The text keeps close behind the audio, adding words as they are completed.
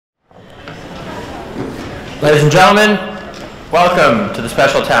Ladies and gentlemen, welcome to the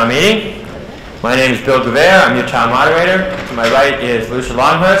special town meeting. My name is Bill Guevara. I'm your town moderator. To my right is Lucia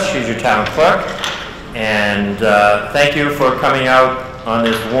Longhurst. She's your town clerk. And thank you for coming out on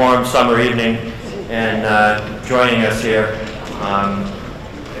this warm summer evening and joining us here.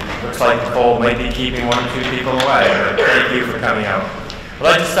 Looks like the cold might be keeping one or two people away, but thank you for coming out. I'd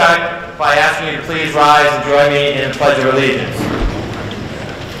like to start by asking you to please rise and join me in the Pledge of Allegiance.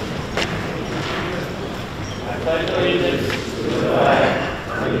 I pledge allegiance to the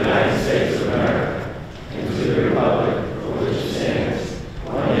flag of the United States of America and to the republic for which it stands,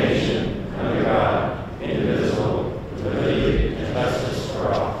 one nation, under God, indivisible, with liberty and justice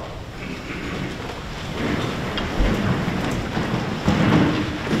for all.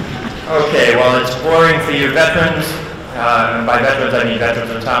 Okay, well, it's boring for you veterans. And by veterans, I mean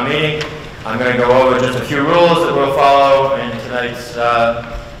veterans of town meeting. I'm going to go over just a few rules that we'll follow in tonight's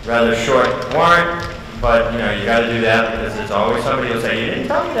rather short warrant. But, you know, you got to do that because there's always somebody who'll say, you didn't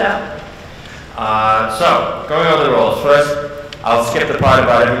tell me that. So, going over the rules. First, I'll skip the part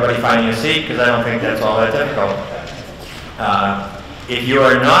about everybody finding a seat because I don't think that's all that difficult. If you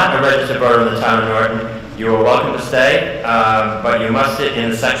are not a registered voter in the town of Norton, you are welcome to stay, but you must sit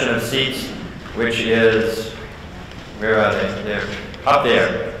in the section of seats which is, where are they? There. Up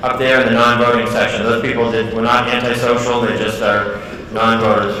there in the non-voting section. Those people were not antisocial, they just are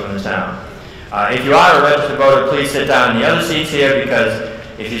non-voters from the town. If you are a registered voter, please sit down in the other seats here because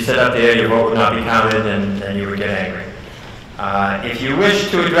if you sit up there, your vote would not be counted and then you would get angry. If you wish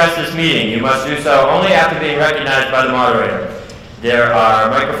to address this meeting, you must do so only after being recognized by the moderator. There are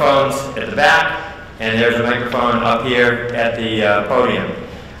microphones at the back and there's a microphone up here at the podium.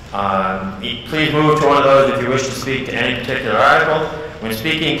 Please move to one of those if you wish to speak to any particular article. When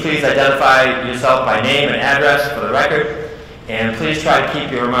speaking, please identify yourself by name and address for the record. And please try to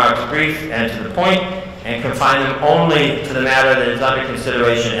keep your remarks brief and to the point and confine them only to the matter that is under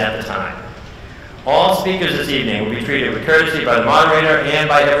consideration at the time. All speakers this evening will be treated with courtesy by the moderator and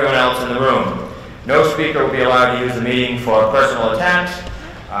by everyone else in the room. No speaker will be allowed to use the meeting for personal attacks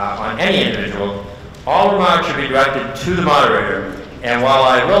on any individual. All remarks should be directed to the moderator. And while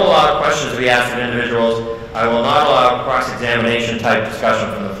I will allow questions to be asked of individuals, I will not allow cross-examination type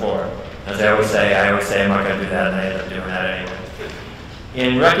discussion from the floor. As I always say I'm not going to do that, and I end up doing that anyway.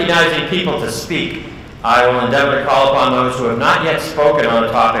 In recognizing people to speak, I will endeavor to call upon those who have not yet spoken on a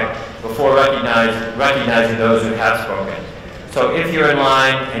topic before recognizing those who have spoken. So if you're in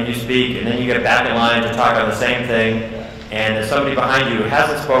line and you speak, and then you get back in line to talk on the same thing, and there's somebody behind you who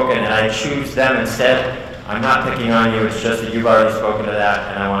hasn't spoken, and I choose them instead, I'm not picking on you, it's just that you've already spoken to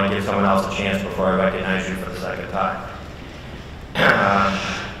that, and I want to give someone else a chance before I recognize you for the second time.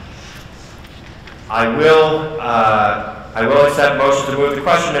 I will accept motions to move the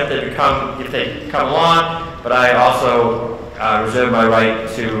question if they come along, but I also reserve my right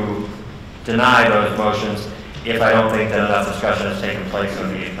to deny those motions if I don't think that enough discussion has taken place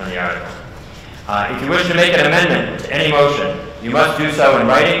on the article. If you wish to make an amendment to any motion, you must do so in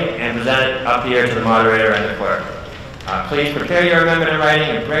writing and present it up here to the moderator and the clerk. Please prepare your amendment in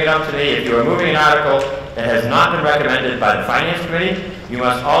writing and bring it up to me. If you are moving an article that has not been recommended by the Finance Committee, you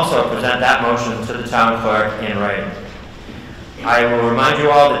must also present that motion to the town clerk in writing. I will remind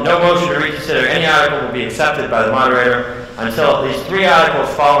you all that no motion to reconsider any article will be accepted by the moderator until at least 3 articles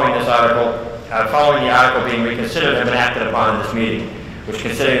following the article being reconsidered have been acted upon in this meeting, which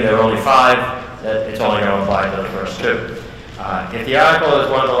considering there are only 5, that it's only going to apply to the first 2. If the article is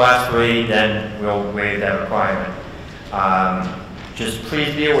one of the last 3, then we'll waive that requirement. Just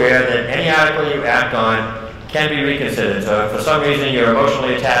please be aware that any article you act on can be reconsidered. So if for some reason you're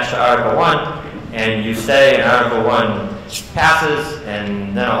emotionally attached to Article 1 and you stay and Article 1 passes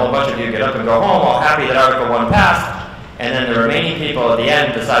and then a whole bunch of you get up and go home all happy that Article 1 passed, and then the remaining people at the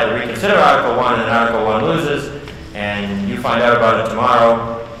end decide to reconsider Article 1 and then Article 1 loses, and you find out about it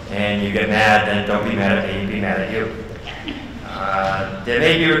tomorrow and you get mad, then don't be mad at me, be mad at you. There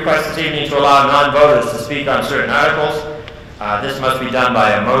may be requests this evening to allow non-voters to speak on certain articles. This must be done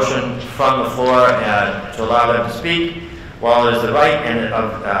by a motion from the floor to allow them to speak. While it is the right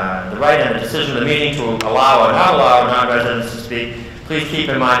and the decision of the meeting to allow or not allow non-residents to speak, please keep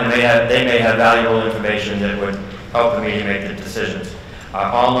in mind that they may have valuable information that would help the meeting make the decisions.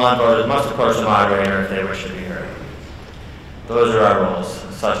 All non-voters must approach the moderator if they wish to be heard. Those are our rules,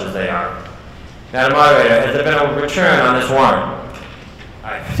 such as they are. Madam Moderator, has there been a return on this warrant?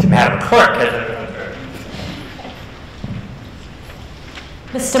 Madam Clerk, has there been a return?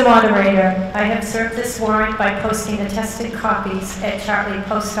 Mr. Moderator, I have served this warrant by posting attested copies at Chartley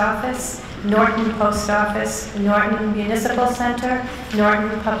Post Office Norton Post Office, Norton Municipal Center,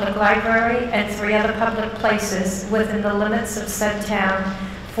 Norton Public Library, and 3 other public places within the limits of said town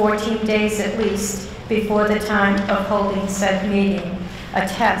 14 days at least before the time of holding said meeting.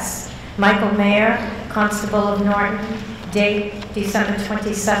 Attest, Michael Mayer, Constable of Norton, date December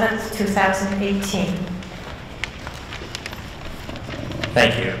 27th, 2018.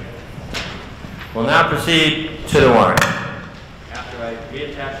 Thank you. We'll now proceed to the warrant. After I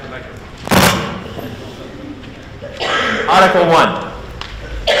reattach the microphone. Article 1.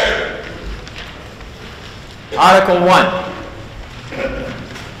 Article 1.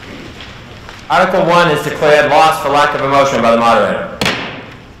 Article 1 is declared lost for lack of a motion by the moderator.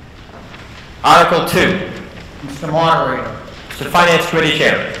 Article 2. Mr. Moderator, Mr. Finance Committee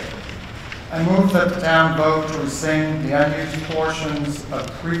Chairman. I move that the town vote to rescind the unused portions of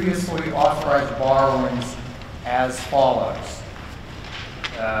previously authorized borrowings as follows.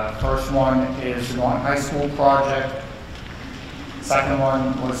 First one is the Norton High School project. Second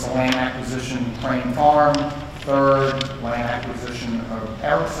one was the land acquisition Crane Farm. Third, land acquisition of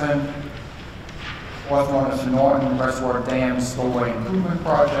Erickson. Fourth one is the Norton Reservoir Dam Spillway Improvement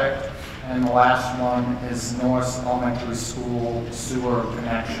Project. And the last one is Norris Elementary School sewer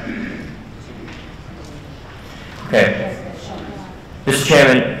connection. Okay. Mr.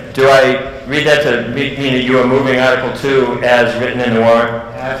 Chairman, do I read that to mean that you are moving Article 2 as written in the warrant?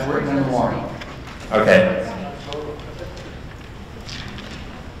 As written in the warrant. Okay.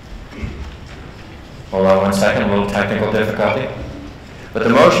 Hold on one second, a little technical difficulty. But the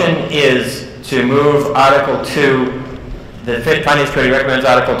motion is to move Article 2, the Finance Committee recommends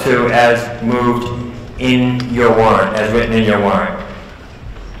Article 2 as moved in your warrant, as written in your warrant.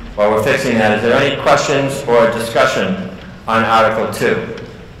 While we're fixing that, is there any questions or discussion on Article 2?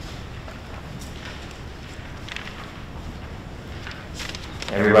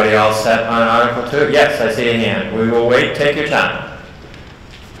 Everybody all set on Article 2? Yes, I see a hand. We will wait. Take your time.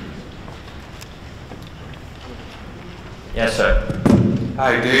 Yes, sir.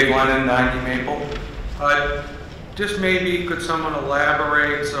 Hi, Dave Lennon, 90 Maple. Just maybe could someone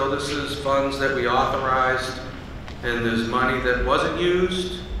elaborate? So this is funds that we authorized, and there's money that wasn't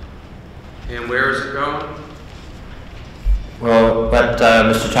used, and where is it going? Well, let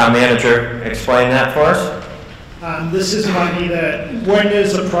Mr. Town Manager explain that for us. This is money that, when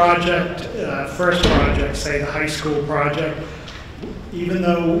there's a project, first project, say the high school project, even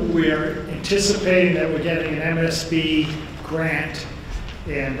though we're anticipating that we're getting an MSB grant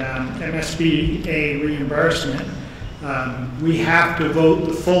and MSBA reimbursement, we have to vote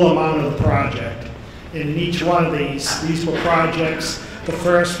the full amount of the project. And in each one of these were projects. The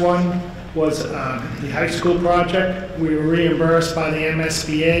first one was the high school project. We were reimbursed by the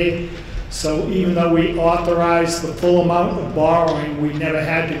MSBA. So even though we authorized the full amount of borrowing, we never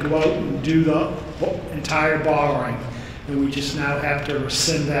had to go out and do the entire borrowing. And we just now have to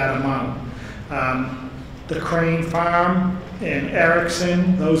rescind that amount. The Crane Farm and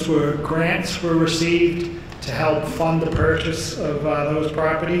Erickson, those were grants were received to help fund the purchase of those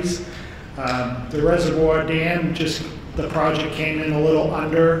properties. The Reservoir Dam, just the project came in a little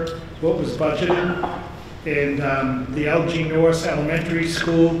under what was budgeted. And the LG Norris Elementary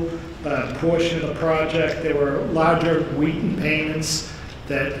School portion of the project, there were larger Wheaton payments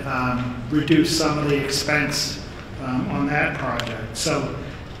that reduced some of the expense on that project. So,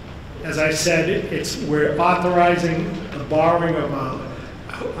 as I said, we're authorizing the borrowing of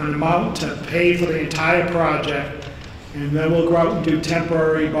an amount to pay for the entire project, and then we'll go out and do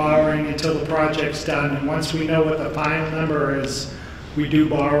temporary borrowing until the project's done. And once we know what the final number is, we do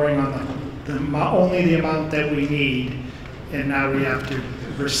borrowing on only the amount that we need, and now we have to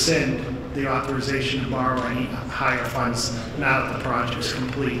rescind the authorization to borrow any higher funds now that the project's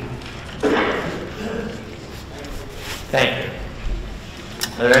complete. Thank you.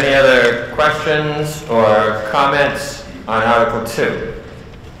 Are there any other questions or comments on Article 2?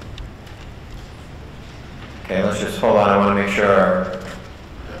 Okay, let's just hold on. I want to make sure our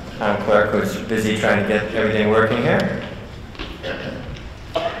town clerk, who's busy trying to get everything working here,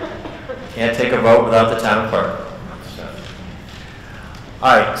 can't take a vote without the town clerk. So.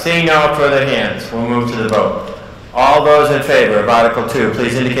 All right, seeing no further hands, we'll move to the vote. All those in favor of Article 2,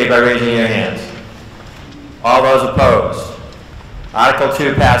 please indicate by raising your hands. All those opposed? Article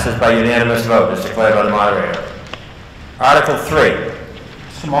 2 passes by unanimous vote as declared by the moderator. Article 3.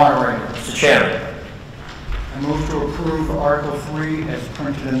 Mr. Moderator, Mr. Chairman. I move to approve Article 3 as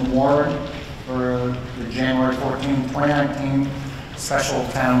printed in the warrant for the January 14, 2019 special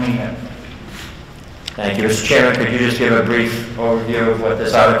town meeting. Thank you. Mr. Chairman, could you just give a brief overview of what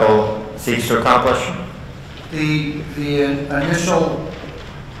this article seeks to accomplish? The initial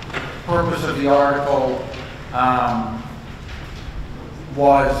purpose of the article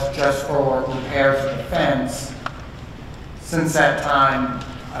was just for repairs of the fence. Since that time,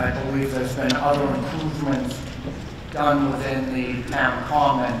 I believe there's been other improvements done within the town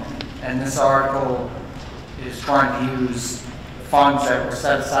common, and this article is trying to use the funds that were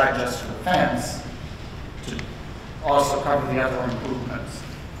set aside just for the fence to also cover the other improvements.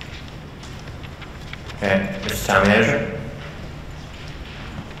 Okay, Mr. Town Manager?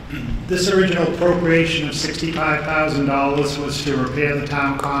 This original appropriation of $65,000 was to repair the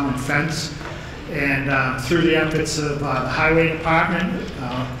town common fence. And through the efforts of the highway department,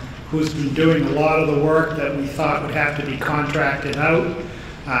 who's been doing a lot of the work that we thought would have to be contracted out,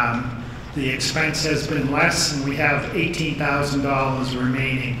 the expense has been less, and we have $18,000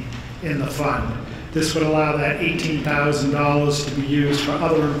 remaining in the fund. This would allow that $18,000 to be used for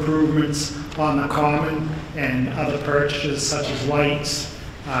other improvements on the common and other purchases such as lights,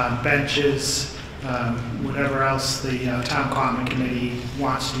 benches, whatever else the town common committee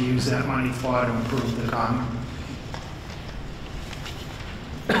wants to use that money for to improve the common.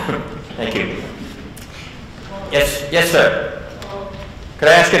 Thank you. Yes, sir. Could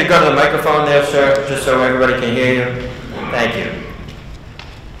I ask you to go to the microphone there, sir, just so everybody can hear you? Thank you.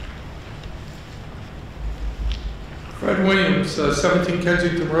 Fred Williams, 17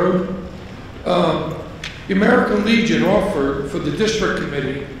 Kensington Road. The American Legion offered for the district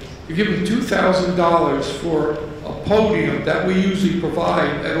committee to give them $2,000 for a podium that we usually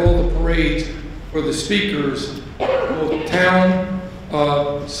provide at all the parades for the speakers, both town,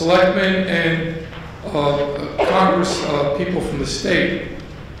 selectmen, and Congress people from the state.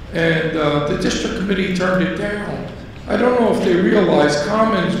 And the district committee turned it down. I don't know if they realize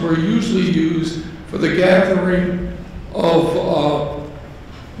commons were usually used for the gathering of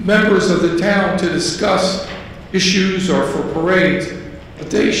members of the town to discuss issues or for parades, but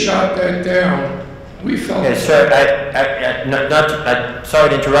they shot that down. We felt... Okay, sir, sorry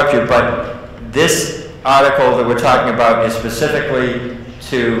to interrupt you, but this article that we're talking about is specifically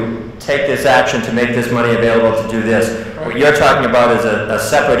to take this action to make this money available to do this. What you're talking about is a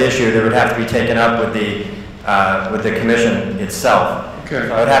separate issue that would have to be taken up with the commission itself. Okay.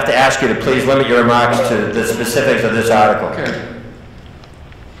 So I would have to ask you to please limit your remarks to the specifics of this article. Okay.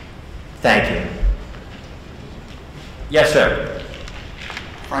 Thank you. Yes, sir.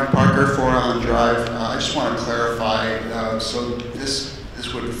 Frank Parker, 4 Island Drive. I just want to clarify, so this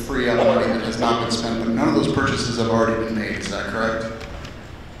would free up money that has not been spent, but none of those purchases have already been made, is that correct?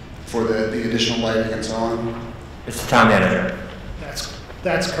 For the additional lighting and so on? Mr. Town Manager.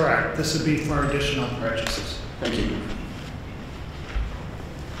 That's correct. This would be for additional purchases. Thank you.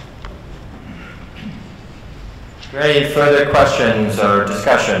 Any further questions or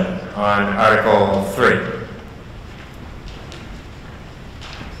discussion on Article 3?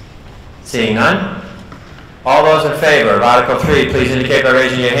 Seeing none? All those in favor of Article 3, please indicate by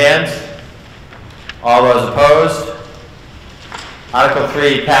raising your hands. All those opposed? Article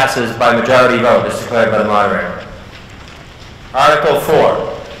 3 passes by majority vote, as declared by the moderator. Article 4.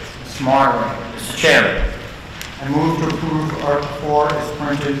 Mr. Moderator, Mr. Chairman. I move to approve Article 4 as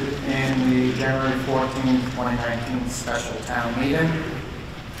printed in the January 14, 2019 special town meeting.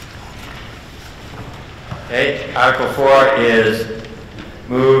 Okay, Article 4 is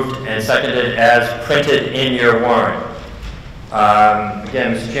moved and seconded as printed in your warrant.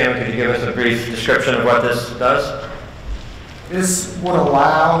 Again, Mr. Chairman, could you give us a brief description of what this does? This would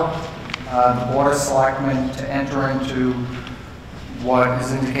allow the Board of Selectmen to enter into what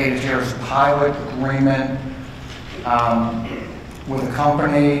is indicated here as a pilot agreement with a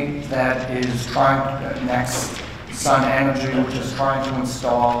company that is trying, Next Sun Energy, which is trying to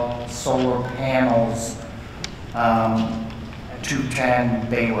install solar panels at 210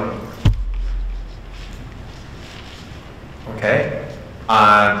 Bay Road. Okay.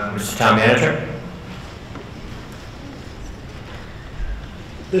 Mr. Town Manager?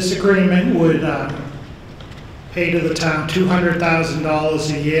 This agreement would pay to the town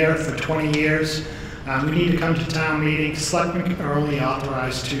 $200,000 a year for 20 years. We need to come to town meeting. Selectmen are only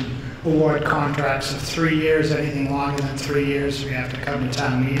authorized to award contracts of 3 years. Anything longer than 3 years, we have to come to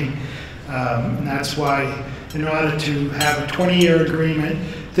town meeting. And that's why, in order to have a 20-year agreement,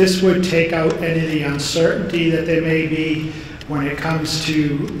 this would take out any of the uncertainty that there may be when it comes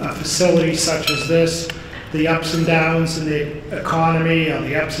to a facility such as this, the ups and downs in the economy, or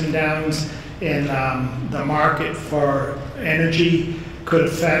the ups and downs in the market for energy could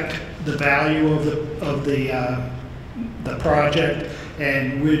affect the value of the project,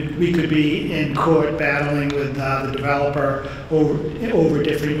 and we could be in court battling with the developer over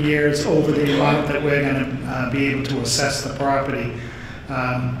different years over the amount that we're going to be able to assess the property.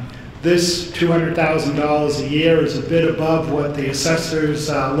 This $200,000 a year is a bit above what the assessors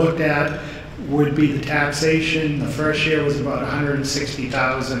looked at would be the taxation. The first year was about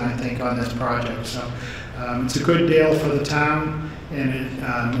 $160,000, I think, on this project. So it's a good deal for the town, and it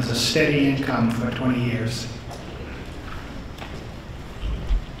is a steady income for 20 years.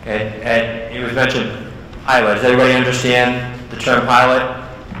 Okay, and it was mentioned pilot. Does everybody understand the term pilot?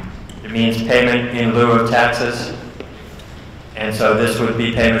 It means payment in lieu of taxes. And so this would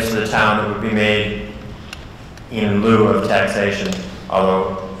be payments to the town that would be made in lieu of taxation,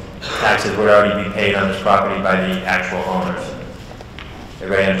 although taxes would already be paid on this property by the actual owners.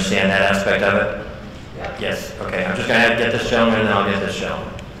 Everybody understand that aspect of it? Yes, okay. I'm just going to get this gentleman and then I'll get this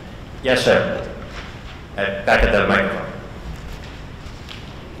gentleman. Yes, sir. Back at the microphone.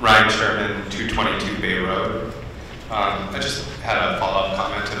 Ryan Sherman, 222 Bay Road. I just had a follow-up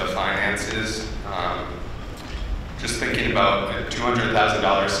comment to the finances. Just thinking about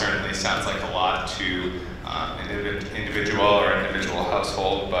 $200,000 certainly sounds like a lot to an individual or individual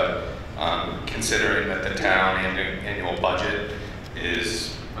household, but considering that the town annual budget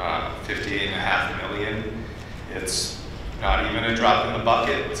is $58.5 million, it's not even a drop in the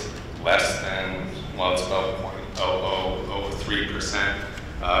bucket. It's less than, well, it's about 0.0003%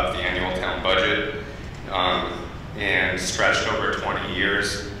 of the annual town budget, and stretched over 20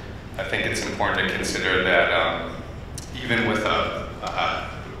 years. I think it's important to consider that even with a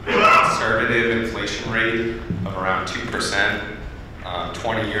conservative inflation rate of around 2%,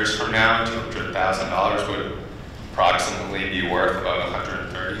 20 years from now, $200,000 would approximately be worth about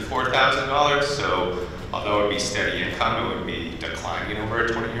 $134,000. So although it would be steady income, it would be declining over a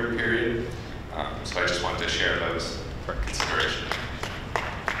 20-year period. So I just wanted to share those for consideration.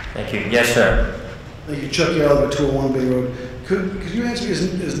 Thank you. Yes, sir. Thank you, Chuck Yellow, 201 Bay Road. Could you answer,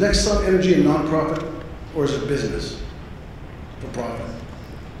 is Next Sun Energy a nonprofit or is it business for profit?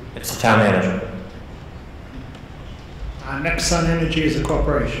 It's the town manager. Next Sun Energy is a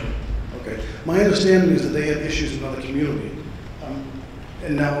corporation. Okay. My understanding is that they had issues in another community.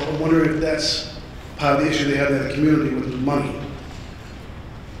 And now I'm wondering if that's part of the issue they had in the community with money.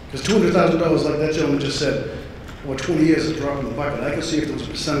 Because $200,000, like that gentleman just said, or 20 years is a drop in the bucket. I can see if there was a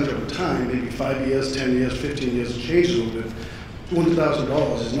percentage over time, maybe 5 years, 10 years, 15 years, it changes a little bit.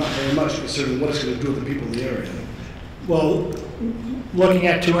 $200,000 is not very much considering what it's going to do with the people in the area. Well, looking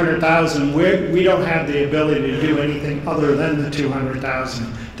at 200,000, we don't have the ability to do anything other than the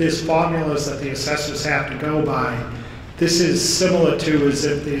 200,000. There's formulas that the assessors have to go by. This is similar to as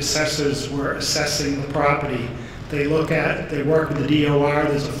if the assessors were assessing the property. They work with the DOR,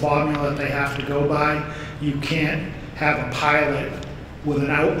 there's a formula that they have to go by. You can't have a pilot with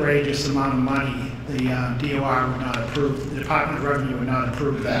an outrageous amount of money. The DOR would not approve, the Department of Revenue would not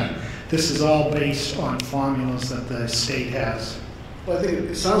approve that. This is all based on formulas that the state has. Well, I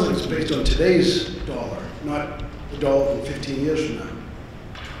think it sounds like it's based on today's dollar, not the dollar from 15 years from now.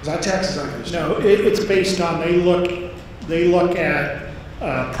 Because our taxes aren't going to stop. No, it's based on, they look at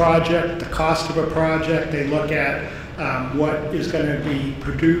a project, the cost of a project, they look at what is going to be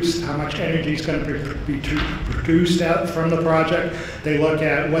produced, how much energy is going to be produced out from the project. They look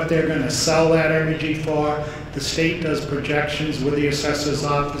at what they're going to sell that energy for. The state does projections with the assessor's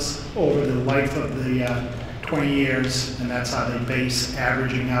office over the life of the 20 years, and that's how they base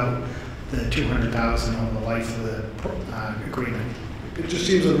averaging out the 200,000 over the life of the agreement. It just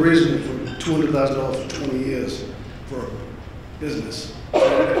seems unreasonable for $200,000 for 20 years for business.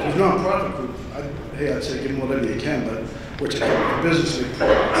 If it's not a profit group, I'd say give them whatever you can, but we're taking the business to make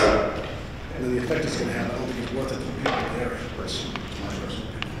profits. And then the effect it's going to have, I don't think it's worth it for the people in the area. That's my personal opinion.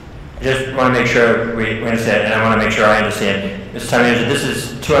 I just want to make sure we understand, and I want to make sure I understand. Mr. Town Manager, this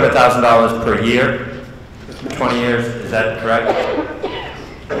is $200,000 per year, 20 years, is that correct?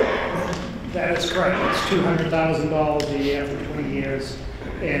 That is correct. It's $200,000 a year for 20 years.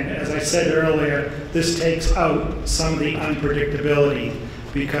 And as I said earlier, this takes out some of the unpredictability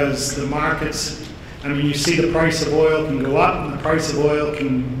because the markets, I mean, you see the price of oil can go up and the price of oil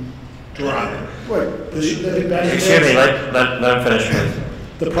can drop. Excuse me, let him finish, please.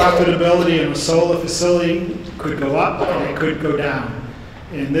 The profitability of a solar facility could go up and it could go down.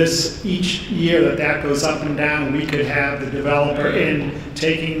 And this, each year that goes up and down, we could have the developer in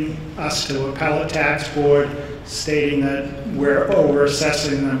taking us to appellate tax board stating that we're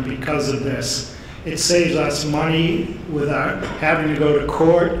over-assessing them because of this. It saves us money without having to go to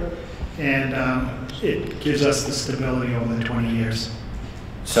court, and it gives us the stability over the 20 years.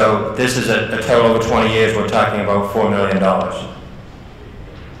 So this is a total of 20 years, we're talking about $4 million. I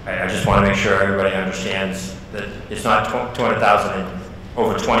just want to make sure everybody understands that it's not 200,000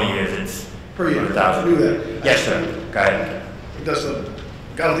 over 20 years, it's per year. 100,000. Do that. Yes, sir. Go ahead. That's a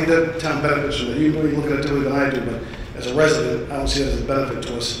I don't think that town benefits from it. You may look at it differently than I do, but as a resident, I don't see it as a benefit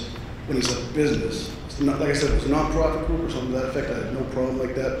to us when it's a business. It's not, like I said, if it's a non-profit group or something to that effect, I have no problem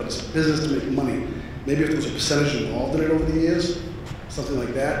like that, but it's a business to make money. Maybe if there was a percentage involved in it over the years, something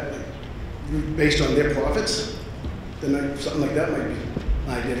like that, like, based on their profits, then something like that might be an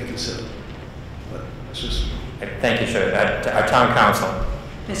idea to consider. But it's just... Thank you, sir. Our town council.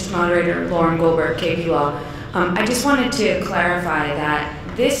 Mr. Moderator, Lauren Goldberg, KP Law. I just wanted to clarify that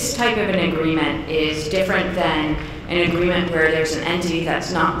this type of an agreement is different than an agreement where there's an entity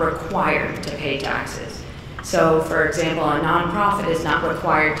that's not required to pay taxes. So, for example, a nonprofit is not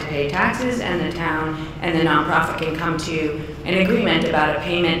required to pay taxes, and the town and the nonprofit can come to an agreement about a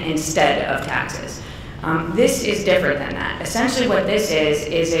payment instead of taxes. This is different than that. Essentially what this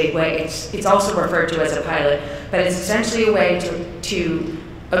is a way, it's also referred to as a pilot, but it's essentially a way to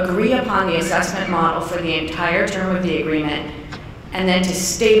agree upon the assessment model for the entire term of the agreement, and then to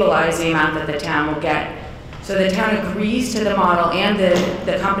stabilize the amount that the town will get. So the town agrees to the model, and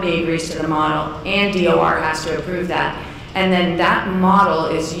the company agrees to the model, and DOR has to approve that. And then that model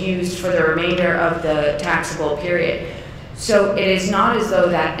is used for the remainder of the taxable period. So it is not as though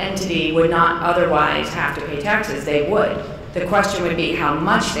that entity would not otherwise have to pay taxes. They would. The question would be how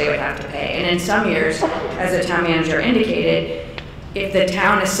much they would have to pay. And in some years, as the town manager indicated, if the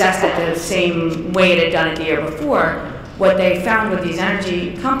town assessed it the same way it had done it the year before, what they found with these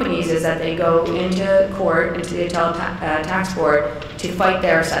energy companies is that they go into court, into the tax board, to fight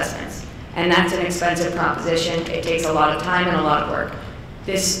their assessments. And that's an expensive proposition. It takes a lot of time and a lot of work.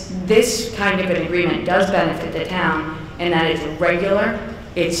 This kind of an agreement does benefit the town in that it's regular,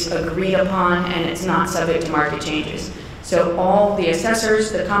 it's agreed upon, and it's not subject to market changes. So all the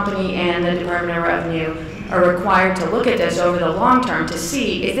assessors, the company, and the Department of Revenue are required to look at this over the long term to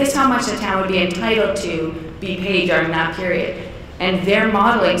see, is this how much the town would be entitled to be paid during that period? And their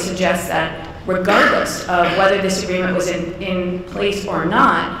modeling suggests that regardless of whether this agreement was in place or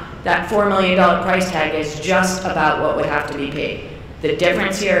not, that $4 million price tag is just about what would have to be paid. The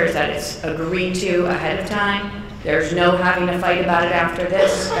difference here is that it's agreed to ahead of time. There's no having to fight about it after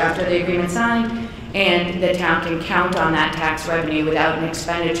the agreement's signed, and the town can count on that tax revenue without an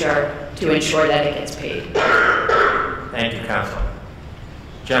expenditure to ensure that it gets paid. Thank you, Council.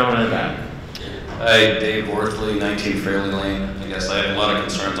 Gentleman in the back. Hi, Dave Worthley, 19 Fairley Lane. I guess I have a lot of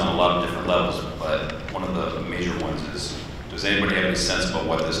concerns on a lot of different levels, but one of the major ones is, does anybody have any sense about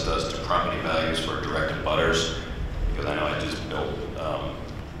what this does to property values for direct abutters? Because I know I just built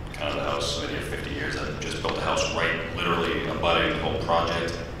kind of the house, I've been here 50 years, I just built a house right, literally abutting the whole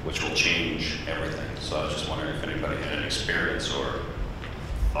project, which will change everything. So I was just wondering if anybody had an experience or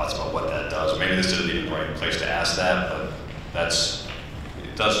thoughts about what that does. Or maybe this isn't even the right place to ask that, but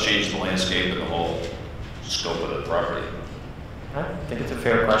it does change the landscape and the whole scope of the property. I think it's a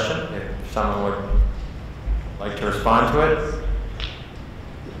fair question. If someone would like to respond to it.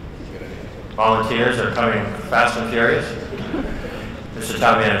 Volunteers are coming fast and furious. Mr.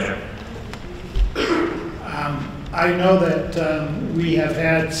 Town Manager. I know that we have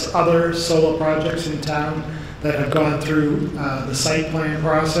had other solar projects in town that have gone through the site plan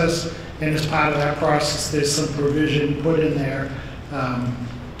process, and as part of that process, there's some provision put in there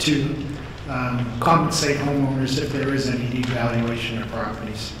to compensate homeowners if there is any devaluation of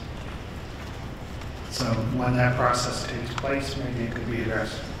properties. So when that process takes place, maybe it could be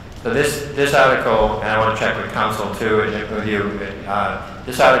addressed. So this article, and I want to check with council too, and with you,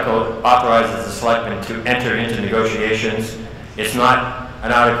 this article authorizes the selectmen to enter into negotiations. It's not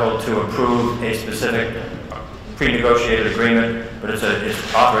an article to approve a specific pre-negotiated agreement, but it's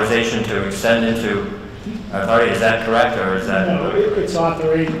authorization to extend into authority. Is that correct, or is that? No, it's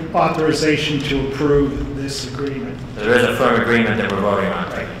authorization to approve this agreement. So there is a firm agreement that we're voting on,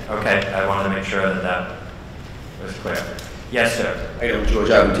 right? Okay, I wanted to make sure that that was clear. Yes, sir. I know George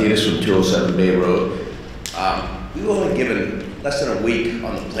Aventinus from 207 Bay Road. We were only given less than a week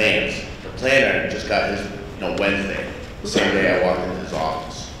on the plans. The planner just got his, Wednesday, the same day I walked into his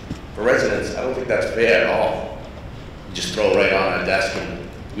office. For residents, I don't think that's fair at all. You just throw it right on our desk and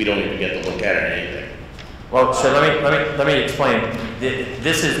we don't even get to look at it or anything. Well, so let me explain.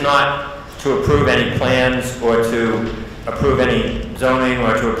 This is not to approve any plans or to approve any zoning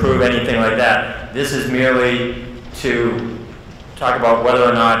or to approve anything like that. This is merely to talk about whether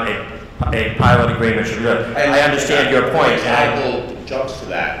or not a pilot agreement should be done. I understand your point. Example jumps to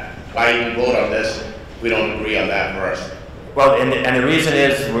that. Why even vote on this? We don't agree on that first. Well, and the reason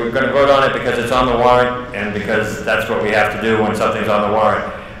is we're going to vote on it because it's on the warrant and because that's what we have to do when something's on the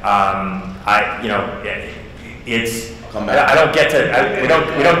warrant. I don't get to. We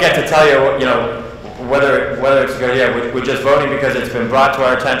don't get to tell you, whether it's a good idea, we're just voting because it's been brought to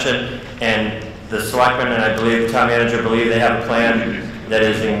our attention, and the selectmen and I believe the town manager believe they have a plan that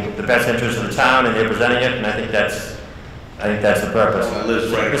is in the best interest of the town, and they're presenting it, and I think that's the purpose. I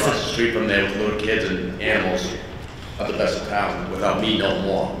live right across the street from there with little kids and animals of the best of town without me knowing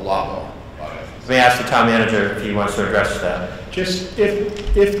more, a lot more. Let me ask the town manager if he wants to address that. Just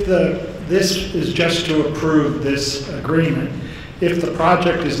if this is just to approve this agreement, if the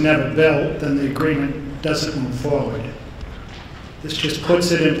project is never built, then the agreement doesn't move forward. This just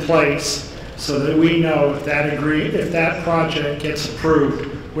puts it in place so that we know if that project gets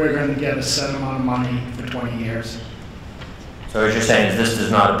approved, we're going to get a set amount of money for 20 years. So as you're saying, this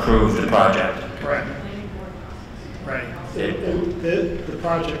does not approve the project? Correct. Right. The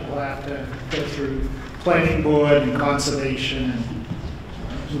project will have to go through planning board and conservation, and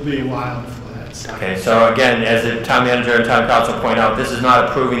it'll be a while before that's done. Okay, so again, as the town manager and town council point out, this is not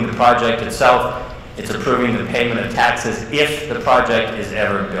approving the project itself, it's approving the payment of taxes if the project is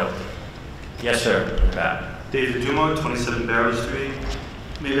ever built. Yes, sir, in the back. David Dumont, 27 Barrow Street.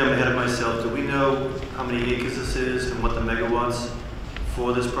 Maybe I'm ahead of myself. Do we know how many acres this is and what the megawatts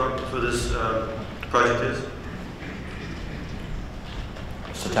for this project is?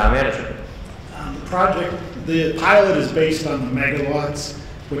 It's the town manager. The pilot is based on the megawatts,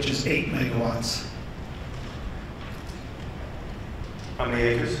 which is 8 megawatts. How many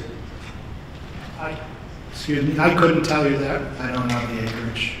acres? Excuse me, I couldn't tell you that. I don't know the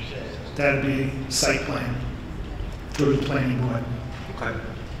acreage. That'd be site plan through the planning board. Okay.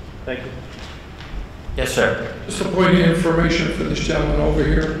 Thank you. Yes, sir. Just a point of information for this gentleman over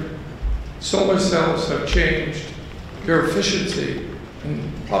here. Solar cells have changed their efficiency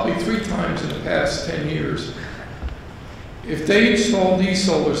probably 3 times in the past 10 years. If they install these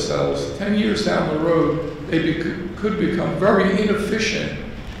solar cells, 10 years down the road, they could become very inefficient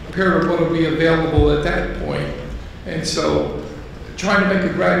compared to what will be available at that point. And so trying to make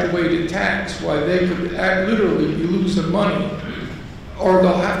a graduated tax, why they could literally be losing money, or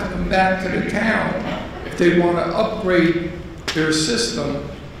they'll have to come back to the town if they want to upgrade their system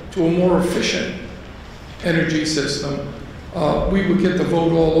to a more efficient energy system. We would get the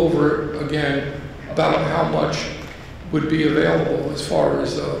vote all over again about how much would be available as far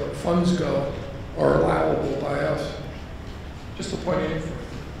as funds go or allowable by us. Just a point of info.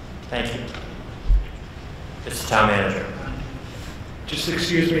 Thank you. It's the town manager. Just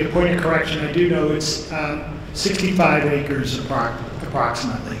excuse me, a point of correction. I do know it's 65 acres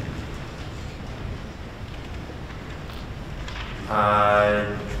approximately.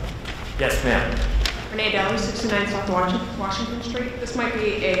 Yes, ma'am. Renee Daly, 69 South Washington Street. This might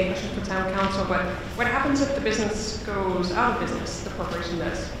be a question for town council, but what happens if the business goes out of business, the corporation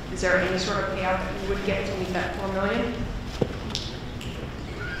does? Is there any sort of payout that you would get to meet that $4 million?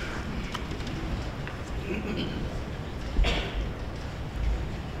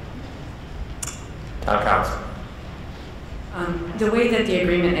 Town council. The way that the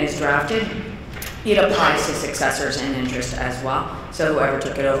agreement is drafted, it applies to successors and interest as well. So whoever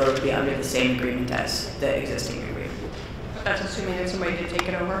took it over would be under the same agreement as the existing agreement. That's assuming that somebody did take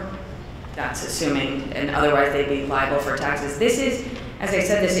it over? That's assuming, and otherwise they'd be liable for taxes. This is, as I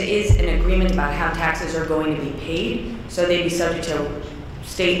said, this is an agreement about how taxes are going to be paid. So they'd be subject to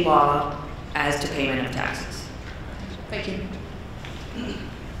state law as to payment of taxes. Thank you.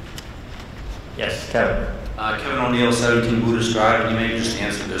 Yes, Kevin. Kevin O'Neill, 17 Buddhist Drive, and you may just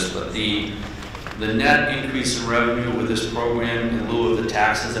answer this, but the net increase in revenue with this program in lieu of the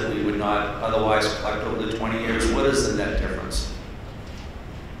taxes that we would not otherwise collect over the 20 years, what is the net difference?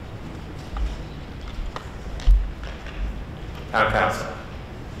 Town council.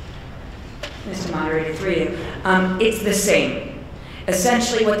 Mr. Moderator, through you. It's the same.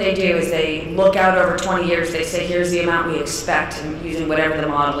 Essentially what they do is they look out over 20 years, they say here's the amount we expect, and using whatever the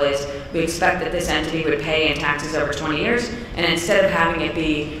model is, we expect that this entity would pay in taxes over 20 years, and instead of having it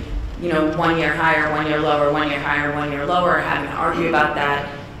be, 1 year higher, 1 year lower, 1 year higher, 1 year lower, having to argue about that,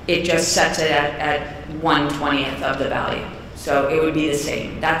 it just sets it at 1/20th of the value. So it would be the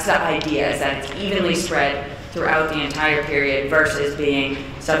same. That's the idea, is that it's evenly spread throughout the entire period versus being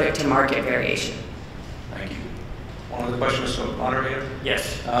subject to market variation. Thank you. One other question, Mr. Moderator?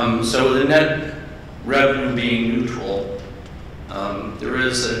 Yes. So the net revenue being neutral, there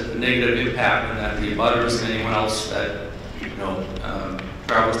is a negative impact in that the abutters and anyone else that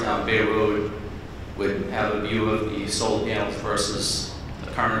travels down Bay Road would have a view of the solar panels versus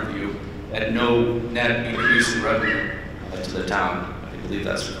the current view at no net increase in revenue to the town. I believe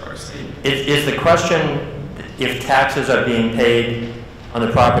that's the correct statement. Is the question if taxes are being paid on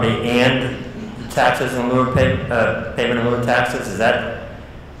the property and taxes in lieu of payment in lieu of taxes? Is that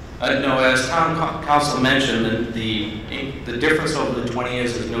No, as town council mentioned, the difference over the 20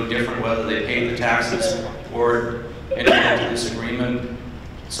 years is no different whether they pay the taxes or enter into this agreement.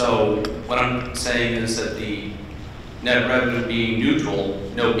 So what I'm saying is that the net revenue being neutral,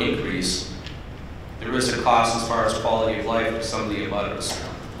 no increase, there is a cost as far as quality of life for some of the abutters,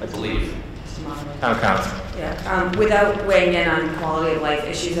 I believe. Town council. Yeah, without weighing in on quality of life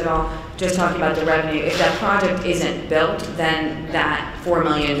issues at all, just talking about the revenue, if that project isn't built, then that $4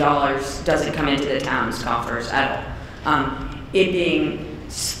 million doesn't come into the town's coffers at all. It being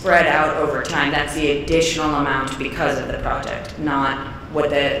spread out over time, that's the additional amount because of the project, not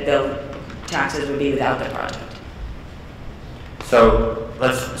what the taxes would be without the project. So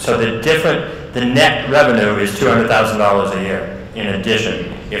the net revenue is $200,000 a year in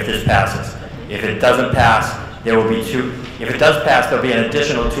addition if this passes. If it doesn't pass, there will be if it does pass, there'll be an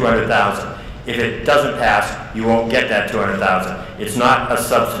additional $200,000. If it doesn't pass, you won't get that $200,000. It's not a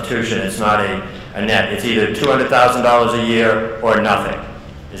substitution, it's not a net. It's either $200,000 a year or nothing.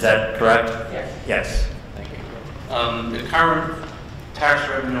 Is that correct? Yes. Yes. Thank you. The current tax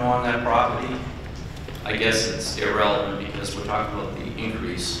revenue on that property, I guess it's irrelevant because we're talking about the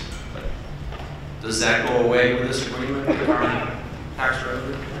increase. But does that go away with this agreement, the current tax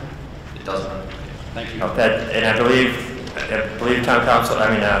revenue? It doesn't. Thank you. And I believe town council,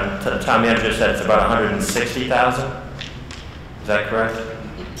 the town manager said it's about $160,000. Is that correct?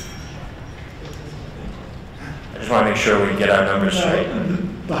 I just want to make sure we get our numbers straight.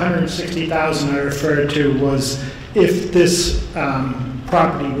 The $160,000 I referred to was if this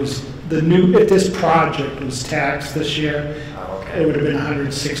property was if this project was taxed this year, it would have been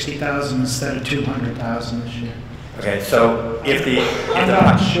 $160,000 instead of $200,000 this year. Okay, so I'm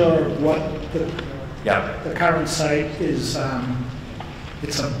not sure what the current site is.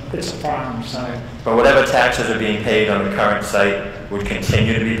 It's a farm site. But whatever taxes are being paid on the current site would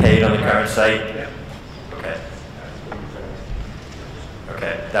continue to be paid on the current site? Yeah. Okay.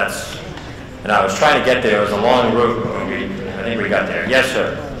 Okay, and I was trying to get there. It was a long route, but I think we got there. Yes,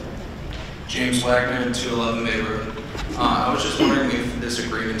 sir. James Wagner, 211 Bay Road. I was just wondering if this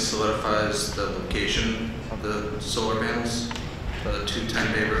agreement solidifies the location of the solar panels, the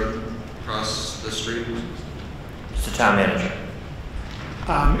 210 Bay Road across the street. Mr. Town Manager.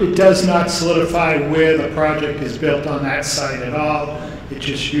 It does not solidify where the project is built on that site at all. It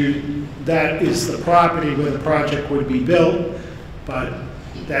just that is the property where the project would be built, but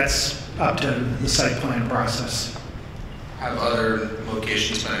that's up to the site plan process. Have other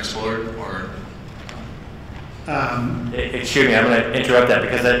locations been explored, or? Excuse me, I'm going to interrupt that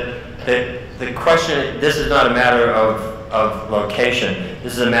because the question, this is not a matter of location.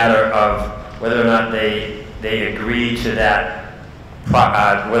 This is a matter of whether or not they agree to that,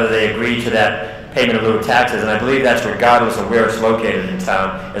 payment of lieu of taxes, and I believe that's regardless of where it's located in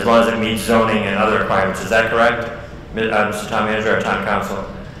town, as long as it meets zoning and other requirements. Is that correct, Mr. Town Manager or Town Council?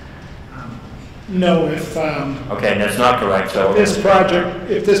 No, if okay, that's not correct. So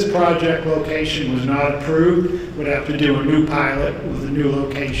if this project location was not approved, we'd have to do a new pilot with a new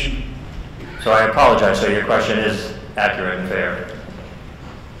location. So I apologize. So your question is accurate and fair.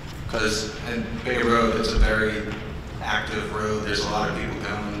 Because in Bay Road, it's a very active road. There's a lot of people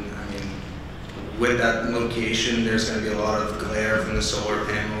going. I mean, with that location, there's going to be a lot of glare from the solar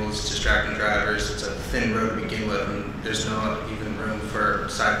panels, distracting drivers. It's a thin road to begin with, and there's not even room for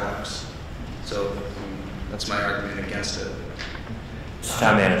sidewalks. So that's my argument against it.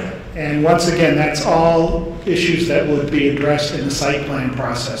 Town Manager. And once again, that's all issues that would be addressed in the site plan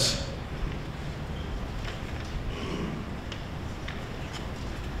process.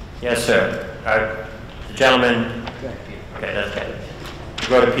 Yes, sir. The gentleman. Okay, that's good.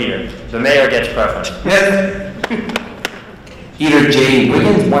 Go to Peter. The mayor gets preference. Peter J.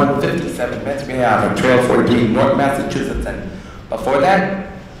 Wiggins, 157 Pennsylvania Avenue, Trail 14, North Massachusetts. And before that,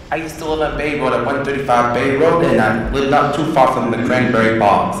 I used to live on Bay Road at 135 Bay Road, and I lived not too far from the cranberry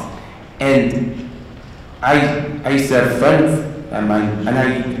bogs. And I used to have friends, and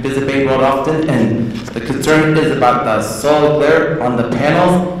I visit Bay Road often, and the concern is about the solar glare on the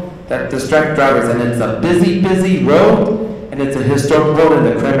panels that distract drivers, and it's a busy road, and it's a historic road in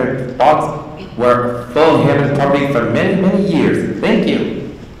the cranberry bogs where Phil Hammond property for many years. Thank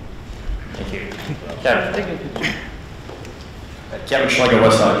you. Thank you. Kevin. Kevin Schlegel,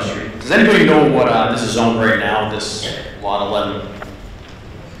 West Side Street. Does anybody know what this is zoned right now, this lot 11?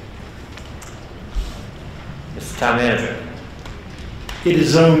 Mr. Town Manager. It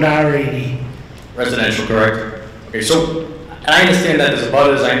is zoned R80. Residential, correct? Okay, so, and I understand that there's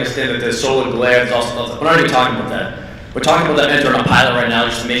abutters, I understand that there's solar glare, there's also, we're not even talking about that. We're talking about them entering a pilot right now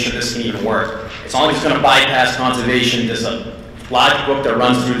just to make sure this can even work. It's not like it's going to bypass conservation, there's a large brook that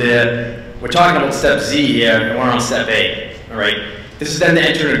runs through there. We're talking about step Z here, and we're on step A, all right? This is then to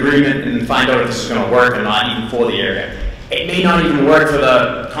enter an agreement and find out if this is gonna work or not, even for the area. It may not even work for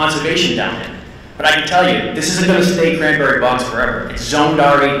the conservation down there. But I can tell you, this isn't gonna stay cranberry bogs forever. It's zoned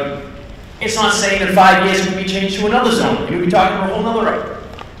already. It's not saying in 5 years it can be changed to another zone. Maybe we're talking about a whole other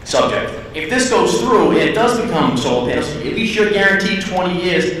subject. If this goes through and it does become solar panels, at least you're guaranteed 20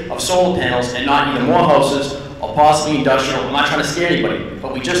 years of solar panels and not either more houses or possibly industrial. I'm not trying to scare anybody,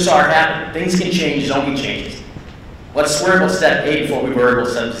 but we just saw it happen. Things can change, zoning changes. Let's worry about step A before we worry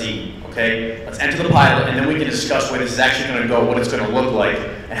about step Z, okay? Let's enter the pilot and then we can discuss where this is actually gonna go, what it's gonna look like,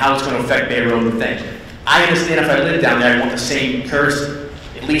 and how it's gonna affect Bay Road and things. I understand if I live down there, I want the same curse,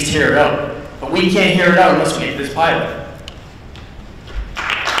 at least hear it out. But we can't hear it out unless we get this pilot.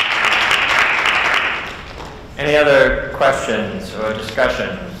 Any other questions or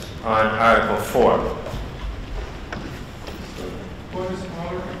discussions on Article 4?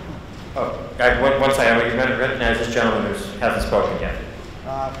 Oh, one second, we can recognize this gentleman who hasn't spoken yet.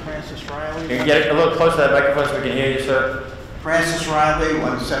 Francis Riley. You can get a little closer to that microphone so we can hear you, sir. Francis Riley,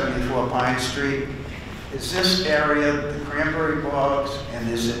 174 Pine Street. Is this area the cranberry bogs, and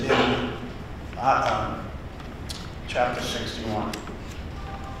is it in Chapter 61?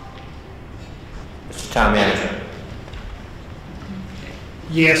 Mr. Town Manager.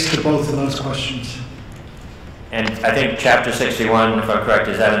 Yes to both of those questions. And I think Chapter 61, if I'm correct,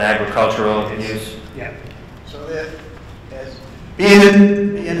 is that an agricultural use? Yeah. So that, as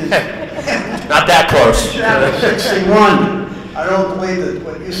being in not that close. Chapter 61, I don't believe that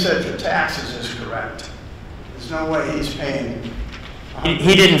what you said for taxes is correct. There's no way he's paying.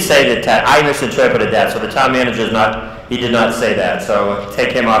 He didn't say that. I misinterpreted that. So the town manager is not. He did not say that. So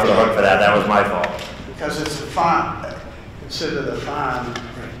take him off the hook for that. That was my fault. Because it's a farm, considered a farm.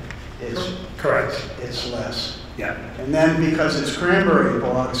 It's correct. It's less. Yeah. And then because it's cranberry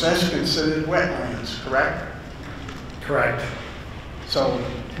bogs, that's considered wetlands, correct? Correct. So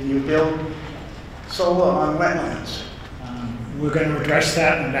can you build solar on wetlands? We're going to address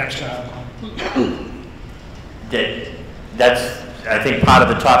that in the next article. That's, I think, part of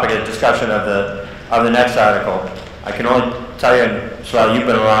the topic of discussion of the next article. I can only tell you, and Swell, you've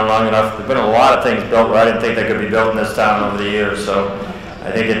been around long enough. There've been a lot of things built where I didn't think they could be built in this town over the years. So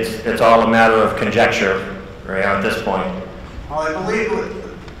I think it's all a matter of conjecture right now at this point. Well, I believe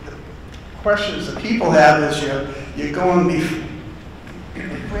the questions that people have is you're going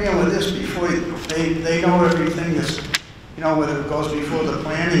agreeing with this before they know everything that's, whether it goes before the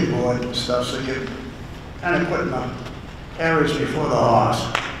planning board and stuff. So you're kind of putting the carriage before the horse.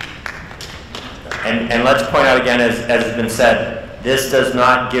 And let's point out again, as has been said, this does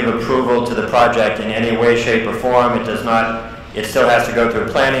not give approval to the project in any way, shape, or form. It does not. It still has to go through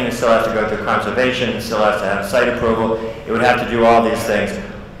planning. It still has to go through conservation. It still has to have site approval. It would have to do all these things.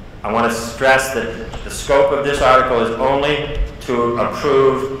 I want to stress that the scope of this article is only to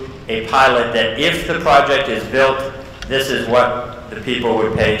approve a pilot that if the project is built, this is what the people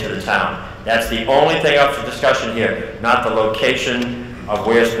would pay to the town. That's the only thing up for discussion here, not the location of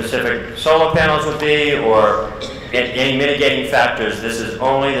where specific solar panels would be or any mitigating factors. This is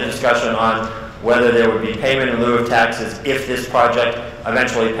only the discussion on whether there would be payment in lieu of taxes if this project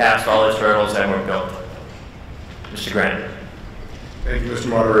eventually passed all its hurdles and were built. Mr. Grant. Thank you, Mr.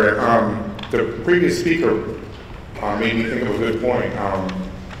 Moderator. The previous speaker made me think of a good point.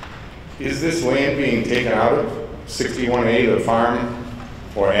 Is this land being taken out of 61A, the farm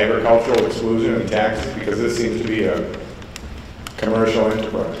or agricultural exclusion and taxes? Because this seems to be a commercial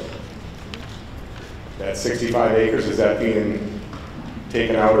enterprise. That 65 acres, is that being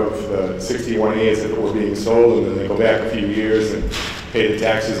taken out of the 61A as if it were being sold, and then they go back a few years and pay the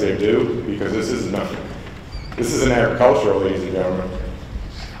taxes they're due? Because this is nothing. This is an agricultural, ladies and gentlemen.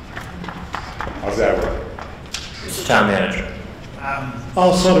 How's that work? Mr. Town Manager.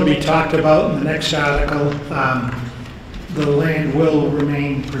 Also to be talked about in the next article, the land will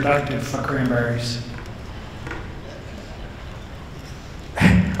remain productive for cranberries.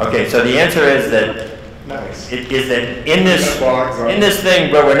 Okay, so the answer is that nice. Is that in this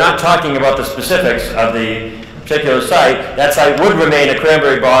thing where we're not talking about the specifics of the particular site, that site would remain a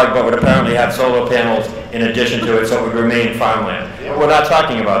cranberry bog, but would apparently have solar panels in addition to it, so it would remain farmland. But we're not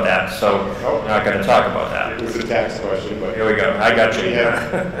talking about that, so we're not going to talk about that. It was a tax question, but here we go. I got you.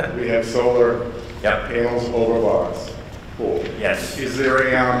 We have solar panels over bogs. Cool. Yes. Is there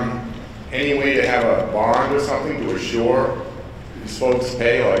any way to have a bond or something to assure these folks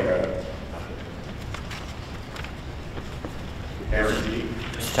pay, like a guarantee?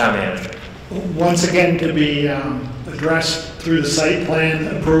 Mr. Town Manager. Once again, to be addressed through the site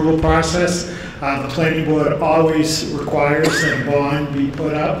plan approval process. The planning board always requires that a bond be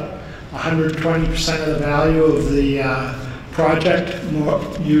put up. 120% of the value of the project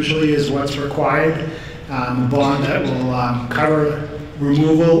usually is what's required. A bond that will cover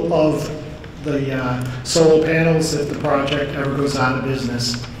removal of the solar panels if the project ever goes out of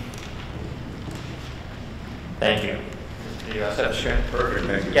business. Thank you. Do you also have a share? Perfect,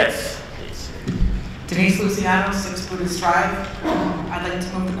 thank you. Yes, please. Denise Luciano, 6 Buddhist Drive. I'd like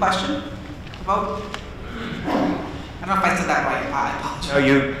to move the question. Vote. I don't know if I said that right. I apologize. No,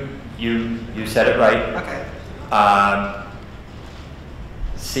 you said it right. Okay.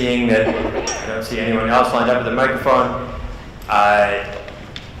 Seeing that I don't see anyone else lined up with the microphone,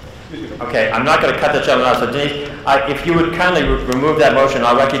 okay, I'm not going to cut the gentleman off. So Denise, if you would kindly remove that motion,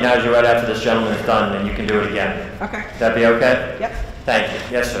 I'll recognize you right after this gentleman is done, and you can do it again. Okay. Would that be okay? Yep. Thank you.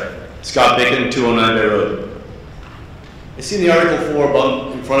 Yes, sir. Scott Bacon, 209 Bay Road. I see in the Article 4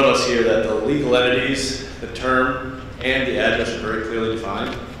 bump in front of us here that the legal entities, the term, and the address are very clearly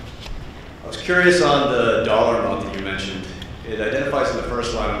defined. I was curious on the dollar amount that you mentioned. It identifies in the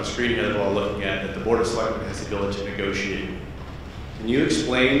first line on the screen here that we're all looking at that the Board of Selectmen has the ability to negotiate. Can you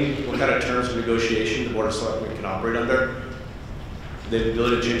explain what kind of terms of negotiation the Board of Selectmen can operate under? They have the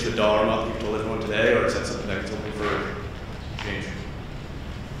ability to change the dollar amount that you told everyone today, or is that something that's looking for change?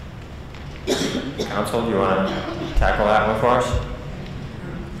 Council, do you want to tackle that one for us?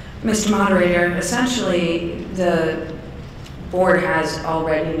 Mr. Moderator, essentially the board has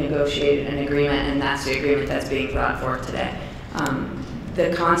already negotiated an agreement, and that's the agreement that's being brought forth today.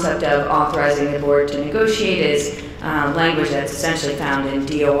 The concept of authorizing the board to negotiate is language that's essentially found in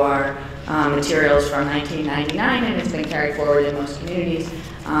DOR materials from 1999, and it's been carried forward in most communities.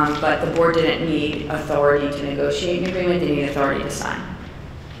 But the board didn't need authority to negotiate an agreement, they need authority to sign.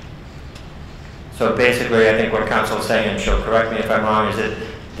 So basically, I think what council is saying, and she'll correct me if I'm wrong, is that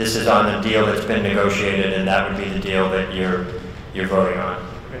this is on the deal that's been negotiated, and that would be the deal that you're voting on.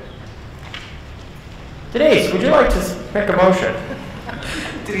 Denise, would you like to make a motion?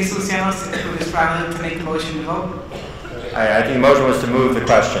 Denise Luciano, 6 Buddhist Drive, to make a motion to vote. I think the motion was to move the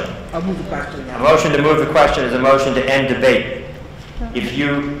question. I'll move the question. A motion to move the question is a motion to end debate. If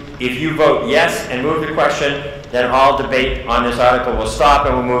you vote yes and move the question, then all debate on this article will stop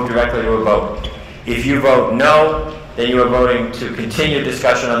and we'll move directly to a vote. If you vote no, then you are voting to continue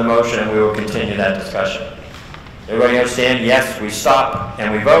discussion on the motion, and we will continue that discussion. Everybody understand? Yes, we stop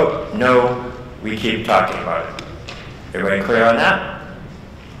and we vote. No, we keep talking about it. Everybody clear on that?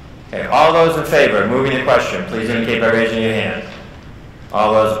 Okay, all those in favor of moving the question, please indicate by raising your hand.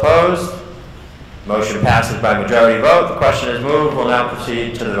 All those opposed? Motion passes by majority vote. The question is moved. We'll now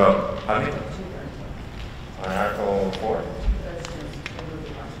proceed to the vote. On Article 4?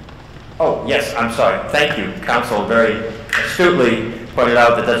 Oh, yes, I'm sorry. Thank you. Council very astutely pointed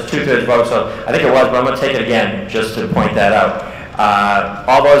out that that's 2/3 vote, so I think it was, but I'm going to take it again just to point that out.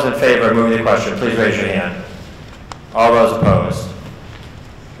 All those in favor of moving the question, please raise your hand. All those opposed?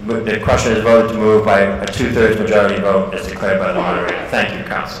 The question is voted to move by a 2/3 majority vote as declared by the moderator. Thank you,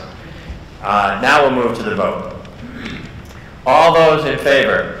 Council. Now we'll move to the vote. All those in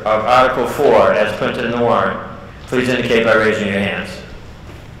favor of Article 4 as printed in the warrant, please indicate by raising your hands.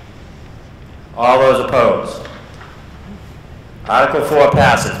 All those opposed? Article 4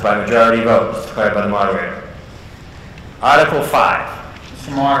 passes by majority vote as declared by the moderator. Article 5.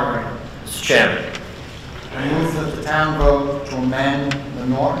 Mr. Moderator. Mr. Chairman. I move that the town vote to amend the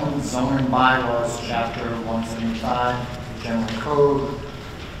Norton zoning bylaws, Chapter 175, the General Code,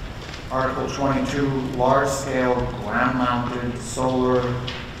 Article 22, large-scale ground-mounted solar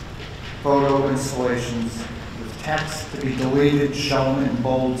photo installations, with text to be deleted shown in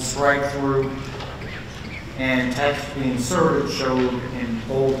bold strike-through, and text to be inserted showed in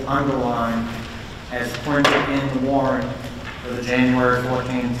bold underline as printed in the warrant for the January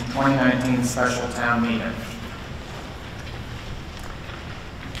 14th, 2019 special town meeting.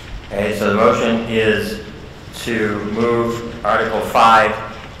 Okay, so the motion is to move Article 5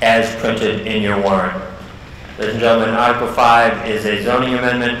 as printed in your warrant. Ladies and gentlemen, Article 5 is a zoning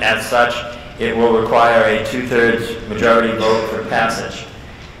amendment. As such, it will require a 2/3 majority vote for passage.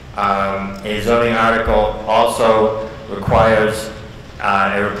 A zoning article also requires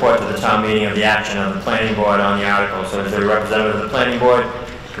a report to the town meeting of the action of the planning board on the article. So is there a representative of the planning board?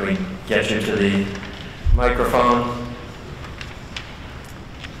 Can we get you to the microphone?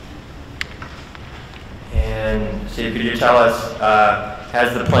 And Steve, could you tell us,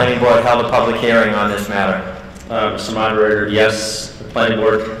 has the planning board held a public hearing on this matter? Mr. Moderator, yes, the planning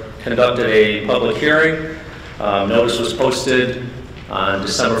board conducted a public hearing. Notice was posted on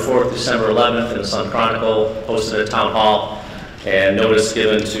December 4th, December 11th in the Sun Chronicle, posted at Town Hall, and notice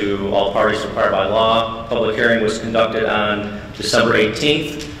given to all parties required by law. Public hearing was conducted on December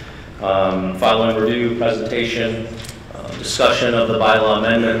 18th. Following review, presentation, discussion of the bylaw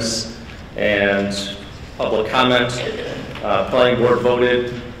amendments, and public comment, Planning Board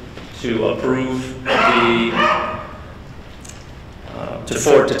voted to approve to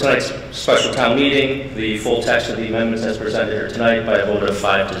forward to tonight's special town meeting the full text of the amendments as presented here tonight by a vote of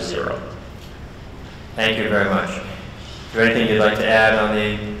 5-0. Thank you very much. Is there anything you'd like to add on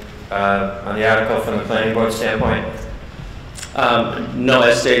the article from the Planning Board standpoint? No,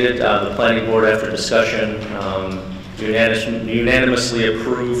 as stated, the Planning Board, after discussion, unanimously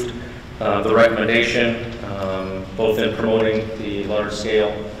approved the recommendation, both in promoting the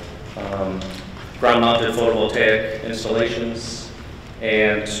large-scale ground-mounted photovoltaic installations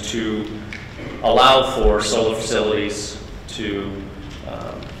and to allow for solar facilities to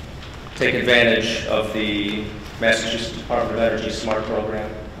take advantage of the Massachusetts Department of Energy SMART program,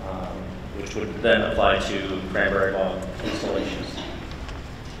 which would then apply to cranberry bog installations.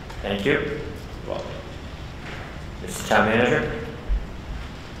 Thank you. You're welcome. Mr. Town Manager?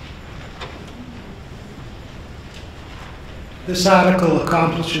 This article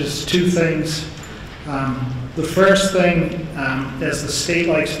accomplishes two things. The first thing, as the state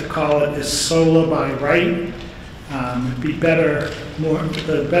likes to call it, is solar by right. It'd be better,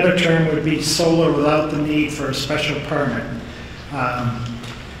 the better term would be solar without the need for a special permit.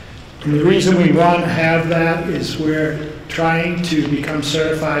 And the reason we want to have that is we're trying to become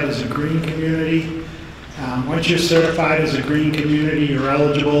certified as a green community. Once you're certified as a green community, you're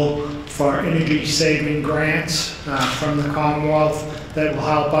eligible for energy-saving grants from the Commonwealth that will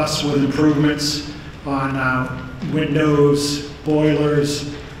help us with improvements on windows,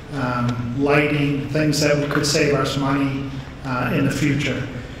 boilers, lighting, things that could save us money in the future.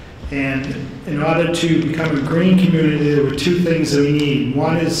 And in order to become a green community, there were two things that we need.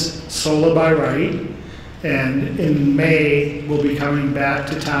 One is solar by right, and in May, we'll be coming back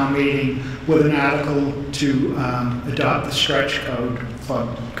to town meeting with an article to adopt the stretch code for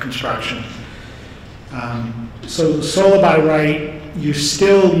construction. So solar by right, you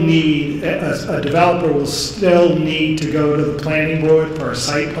still need, a developer will still need to go to the planning board for a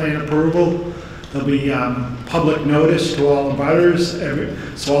site plan approval. There'll be public notice to all the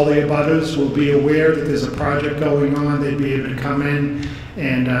abutters, so all the abutters will be aware that there's a project going on. They'd be able to come in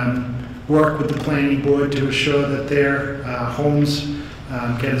and work with the planning board to assure that their homes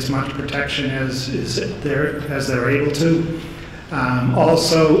get as much protection as they're able to.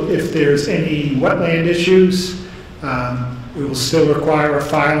 Also, if there's any wetland issues, we will still require a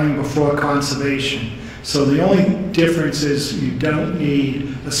filing before conservation. So the only difference is you don't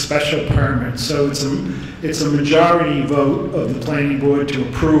need a special permit. So it's a majority vote of the planning board to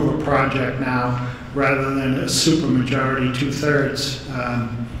approve a project now, rather than a supermajority, 2/3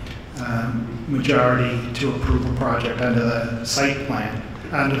 majority to approve a project under the site plan,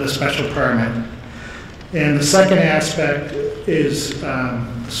 under the special permit. And the second aspect is the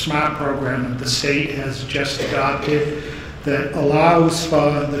SMART program that the state has just adopted that allows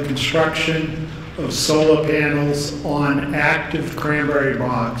for the construction of solar panels on active cranberry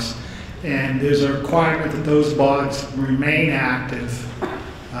bogs. And there's a requirement that those bogs remain active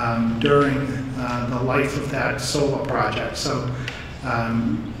during the life of that solar project. So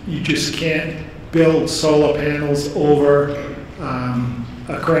you just can't build solar panels over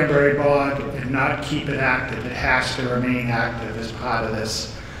a cranberry bog and not keep it active. It has to remain active as part of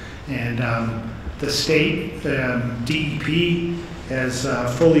this. And the state DEP has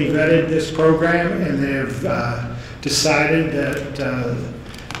fully vetted this program, and they've decided that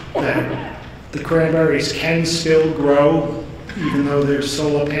the cranberries can still grow even though there's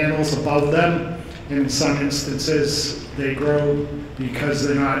solar panels above them. And in some instances, they grow because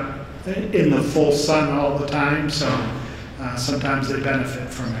they're not in the full sun all the time, so sometimes they benefit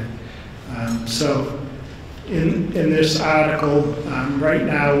from it. So in this article, right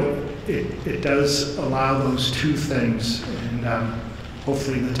now, it does allow those two things, and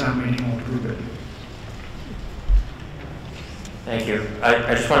hopefully the town meeting will approve it. Thank you.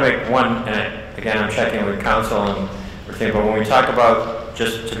 I just want to make one, and again, I'm checking with council and everything, but when we talk about,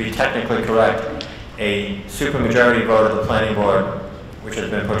 just to be technically correct, a supermajority vote of the planning board, which has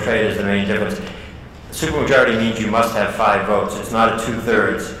been portrayed as the main difference, supermajority means you must have 5 votes. It's not a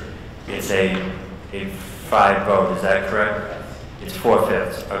 2/3, it's a 5 vote, is that correct? It's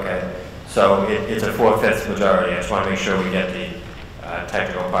 4/5, okay. So it's a 4/5 majority. I just want to make sure we get the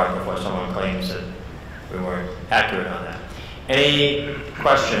technical part before someone claims that we weren't accurate on that. Any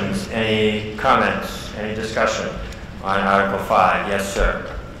questions, any comments, any discussion on Article 5. Yes,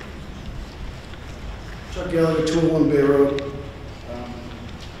 sir. Chuck Gallagher, 201 Bay Road.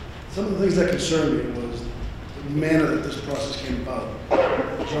 Some of the things that concerned me was the manner that this process came about.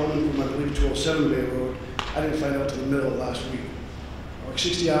 The gentleman from, I believe, 207 Bay Road, I didn't find out till the middle of last week. I work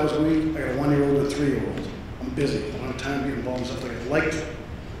 60 hours a week, I got a 1-year-old and a 3-year-old. I'm busy, I don't have time to get involved in stuff like I'd like to.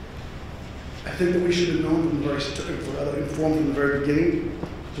 I think that we should have known from the very, informed from the very beginning,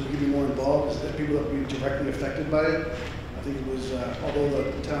 so we could be more involved, is that people that would be directly affected by it. I think it was, although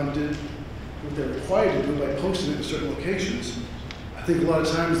the town did what they're required to do by posting it in certain locations, I think a lot of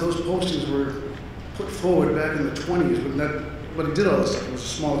times those postings were put forward back in the 20s when nobody did all this stuff. It was a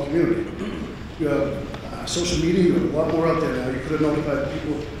small community. You have social media, you have a lot more out there now. You could have notified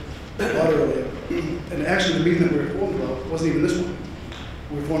people a lot earlier. And actually the meeting that we were informed about wasn't even this one.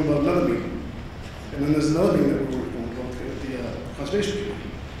 We were informed about another meeting. And then there's another meeting that we were informed about at the Conservation Committee.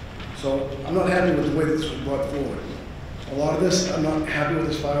 So I'm not happy with the way that this was brought forward. A lot of this I'm not happy with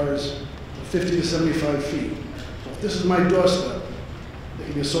as far as 50 to 75 feet. So if this is my doorstep, there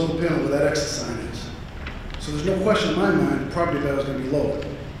can be a solar panel where that exit sign is. So there's no question in my mind the property value is going to be lower.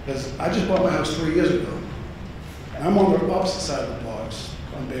 Because I just bought my house 3 years ago, and I'm on the opposite side of the bogs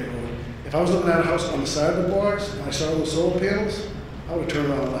on Bay Road. If I was looking at a house on the side of the bogs and I saw those solar panels, I would turn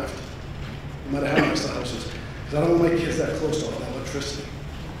around and left, no matter how nice the house is. Because I don't want my kids that close to all that electricity.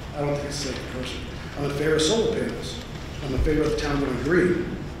 I don't think it's safe for person. I'm in favor of solar panels. I'm in favor of the town going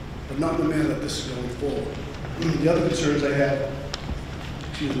green, but not in the manner that this is going forward. The other concerns I have,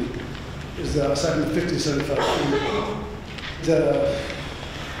 excuse me, is aside from the 50 to 75 feet, is that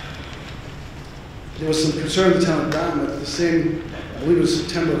there was some concern in the town of Dartmouth that the same, I believe it was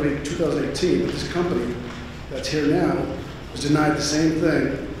September of 2018, that this company that's here now was denied the same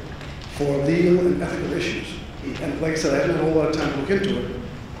thing for legal and ethical issues. And like I said, I haven't had a whole lot of time to look into it,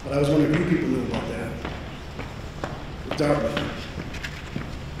 but I was wondering if you people knew about that. With Dartmouth.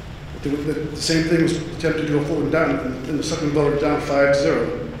 The same thing was attempted to go forward and down, and the second voted down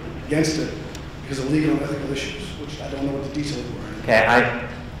 5-0 against it because of legal and ethical issues, which I don't know what the details were. Okay,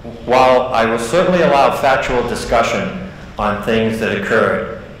 while I will certainly allow factual discussion on things that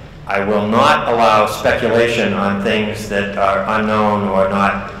occurred, I will not allow speculation on things that are unknown or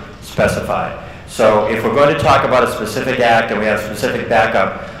not specified. So if we're going to talk about a specific act and we have specific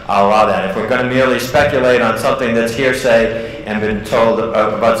backup, I'll allow that. If we're going to merely speculate on something that's hearsay and been told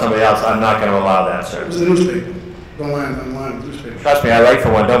about somebody else, I'm not going to allow that, sir. It was the newspaper. Don't lie online with the newspaper. Trust me, I write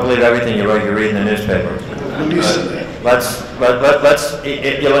for one. Don't believe everything you read in the newspaper.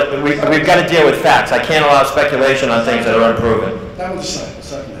 We've got to deal with facts. I can't allow speculation on things that are unproven. That was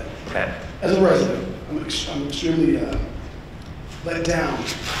aside from that. Okay. As a resident, I'm extremely let down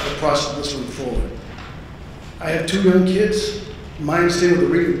by the process of this moving forward. I have 2 young kids. My understanding with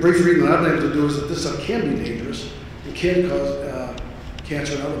the brief reading that I've been able to do is that this stuff can be dangerous. It can cause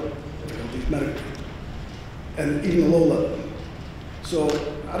cancer and other difficulties medically, and even a low level. So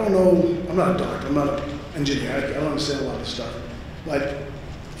I don't know, I'm not a doctor, I'm not an engineer, I don't understand a lot of this stuff. Like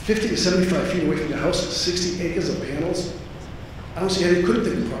 50 to 75 feet away from your house, 60 acres of panels, I don't see how you couldn't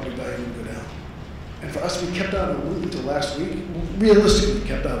think the property value would go down. And for us to be kept out of the loop until last week, realistically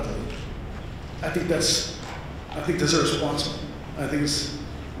kept out of the loop, I think that's irresponsible. I think it's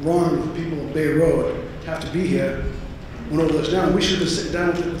wrong that the people of Bay Road have to be here when all this down. We should have sat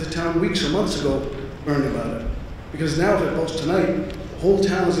down with the town weeks or months ago learning about it. Because now if it votes tonight, the whole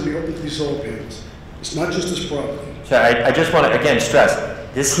town is going to be open to these solar panels. It's not just this property. So I just want to again stress,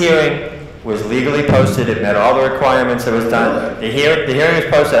 this hearing was legally posted, it met all the requirements, it was done. The hearing was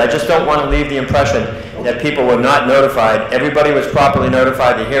posted. I just don't want to leave the impression that people were not notified. Everybody was properly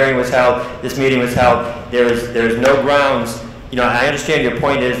notified, the hearing was held, this meeting was held. There is no grounds. You know, I understand your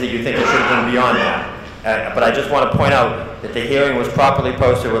point is that you think it should have been beyond that. But I just want to point out that the hearing was properly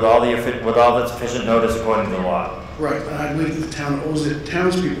posted with all the sufficient notice according to the law. Right, and I believe the town owes the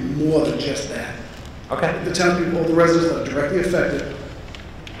townspeople more than just that. Okay. The townspeople, all the residents that are directly affected,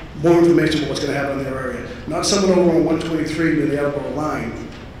 more information about what's going to happen in their area. Not someone over on 123 near the Attleboro line,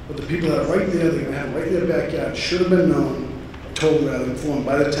 but the people that are right there, they're going to have it right in their backyard, should have been known, told rather, informed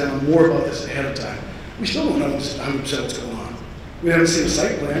by the town more about this ahead of time. We still don't know 100% what's going on. We haven't seen a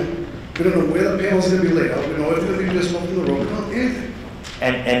site plan. We don't know where the panels are going to be laid out. We don't know if they're going to be visible from the road. We don't know anything.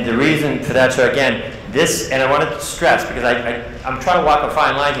 And the reason for that, sir, again, this, and I want to stress, because I'm trying to walk a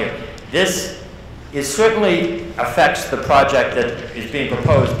fine line here, this certainly affects the project that is being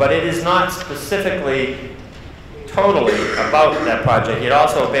proposed, but it is not specifically totally about that project. It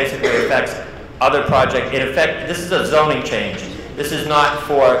also basically affects other projects. This is a zoning change. This is not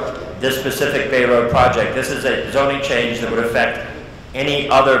for this specific Bay Road project. This is a zoning change that would affect any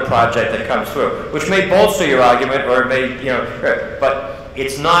other project that comes through, which may bolster your argument, or it may, but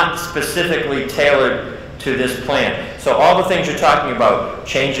it's not specifically tailored to this plan. So all the things you're talking about,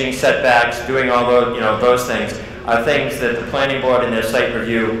 changing setbacks, doing all those, those things, are things that the planning board in their site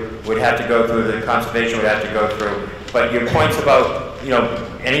review would have to go through, the conservation would have to go through. But your points about,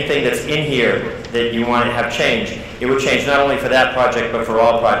 anything that's in here that you want to have changed, it would change not only for that project, but for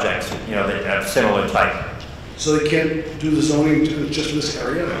all projects, that have similar type. So they can't do the zoning just for this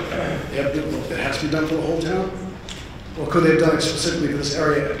area? It has to be done for the whole town? Or could they have done it specifically for this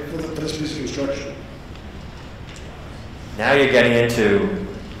area, for this piece of construction? Now you're getting into...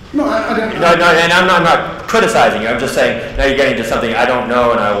 No, I don't... No, and I'm not criticizing you. I'm just saying, now you're getting into something I don't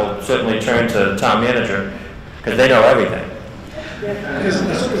know, and I will certainly turn to the town manager, because they know everything. Because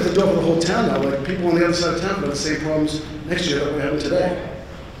that's what they do for the whole town now. Like, people on the other side of town have the same problems next year that we're having today.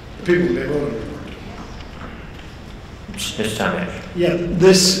 The people in Bay Road. Mr. Town Manager. Yeah,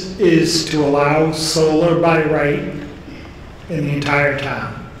 this is to allow solar by right in the entire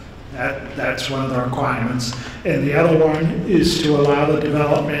town. That's one of the requirements. And the other one is to allow the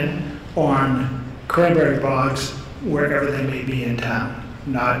development on cranberry bogs wherever they may be in town,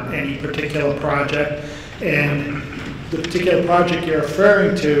 not any particular project. And the particular project you're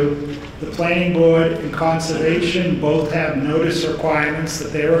referring to, the planning board and conservation both have notice requirements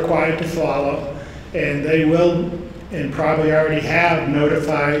that they're required to follow, and they will, and probably already have,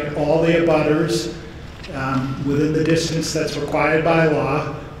 notified all the abutters within the distance that's required by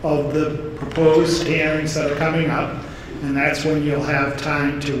law of the proposed hearings that are coming up. And that's when you'll have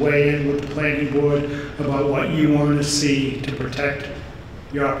time to weigh in with the planning board about what you want to see to protect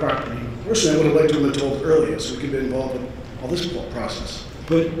your property. Personally, I would have liked to have been told earlier so we could be involved in all this process.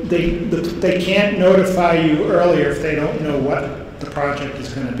 But they can't notify you earlier if they don't know what the project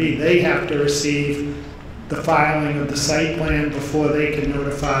is going to be. They have to receive the filing of the site plan before they can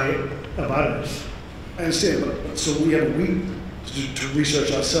notify abutters. I understand, but so we have a week to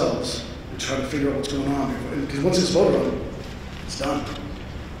research ourselves and try to figure out what's going on. Because once it's voted on, it's done.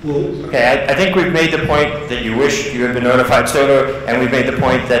 Well, okay, I think we've made the point that you wish you had been notified sooner, and we've made the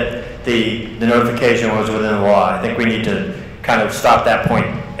point that the notification was within the law. I think we need to kind of stop that point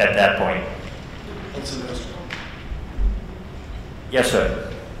at that point. Yes,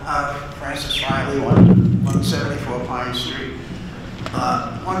 sir. Francis Riley, 174 Pine Street.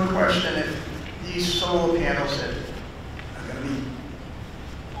 One question, if these solar panels that are going to be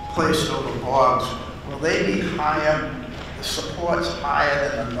placed over bogs, will they be higher, the supports higher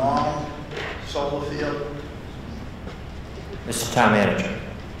than a normal solar field? Mr. Town Manager.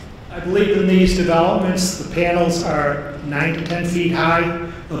 I believe in these developments, the panels are 9 to 10 feet high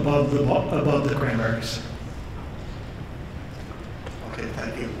above the cranberries. Okay,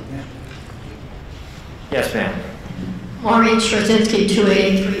 thank you. Yeah. Yes, ma'am. Maureen Straczynski,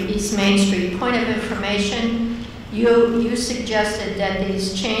 283 East Main Street. Point of information, you suggested that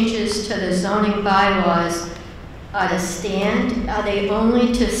these changes to the zoning bylaws are to stand. Are they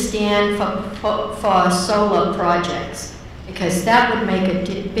only to stand for solar projects? Because that would make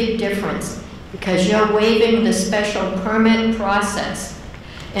a big difference, because you're waiving the special permit process.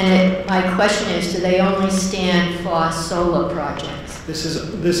 And my question is, do they only stand for solar projects? This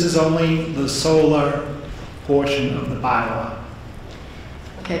is only the solar portion of the bylaw.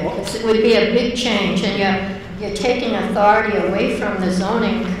 Okay, because it would be a big change, and you're taking authority away from the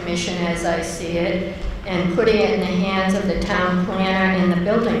zoning commission, as I see it, and putting it in the hands of the town planner and the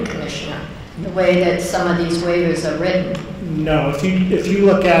building commissioner, the way that some of these waivers are written. No, if you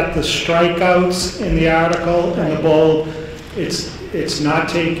look at the strikeouts in the article and the bold, it's not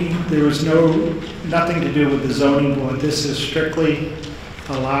taking, there is nothing to do with the zoning board. This is strictly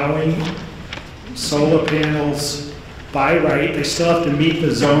allowing solar panels by right. They still have to meet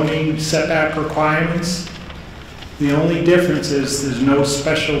the zoning setback requirements. The only difference is there's no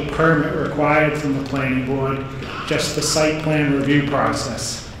special permit required from the planning board, just the site plan review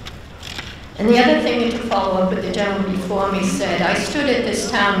process. And the other thing to follow up with the gentleman before me said, I stood at this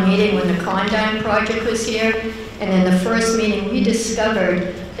town meeting when the Condine project was here, and in the first meeting we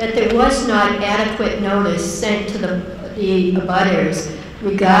discovered that there was not adequate notice sent to the abutters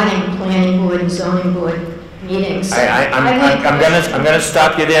regarding planning board and zoning board meetings. I'm going to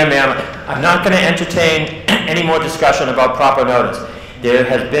stop you there, ma'am. I'm not going to entertain any more discussion about proper notice. There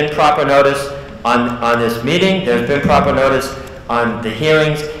has been proper notice on this meeting. There's been proper notice on the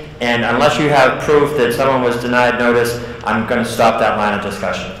hearings. And unless you have proof that someone was denied notice, I'm going to stop that line of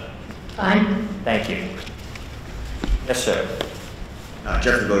discussion. Fine. Thank you. Yes, sir.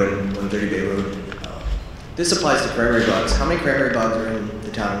 Jeffrey Bowden, 130 Bay Road. This applies to cranberry bogs. How many cranberry bogs are in the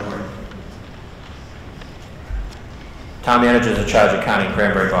town of Norton? Town manager's in charge of counting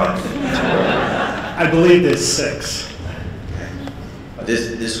cranberry bogs. I believe there's 6.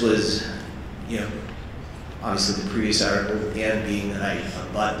 This was, you know, obviously the previous article, and being that I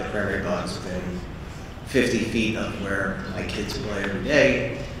bought the cranberry bogs within 50 feet of where my kids play every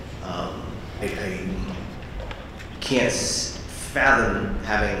day, I can't fathom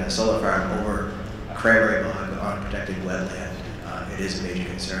having a solar farm over a cranberry bog on a protected wetland. It is a major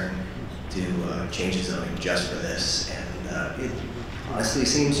concern to change the zoning just for this, and it honestly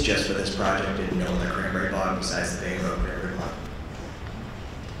seems just for this project and no other cranberry bog besides the Bay Road cranberry bog.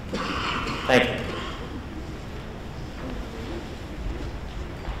 Thank you.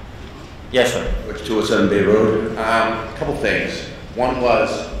 Yes, sir. Which 207 Bay Road. A couple things. One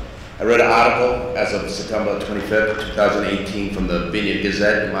was, I read an article as of September 25th, 2018 from the Vineyard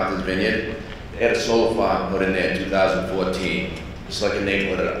Gazette in Martha's Vineyard. They had a solar farm put in there in 2014, just like a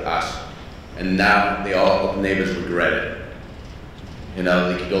neighborhood of us. And now all the neighbors regret it. You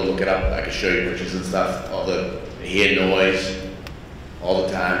know, they can go look it up. I can show you pictures and stuff. They hear noise all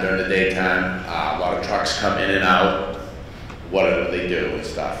the time during the daytime. A lot of trucks come in and out, whatever they do and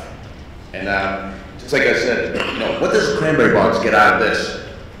stuff. And just like I said, you know, what does cranberry bogs get out of this?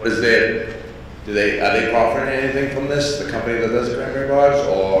 What is their, are they profiting anything from this, the company that does cranberry bogs,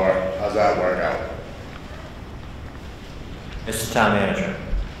 or how's that work out? Mr. Town Manager.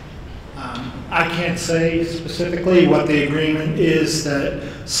 I can't say specifically what the agreement is that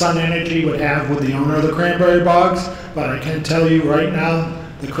Sun Energy would have with the owner of the cranberry bogs, but I can tell you right now,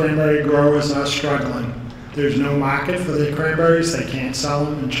 the cranberry growers are struggling. There's no market for the cranberries. They can't sell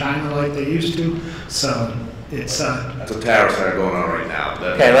them in China like they used to. So it's That's what tariffs are going on right now.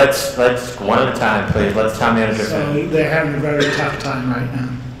 Okay, let's one at a time, please. Let's Town Manager. So they're having a very tough time right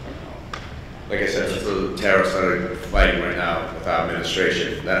now. Like I said, the tariffs are fighting right now with our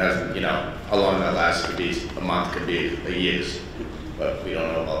administration. That hasn't, you know, how long that lasts could be a month, could be years, but we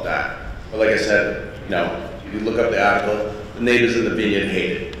don't know about that. But like I said, you know, if you look up the article, the neighbors in the vineyard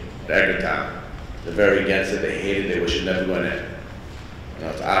hate it, Town. They're very against it, they hate it, they wish it never went in. You know,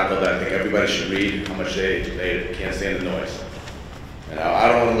 it's an article that I think everybody should read, how much they can't stand the noise. You know, I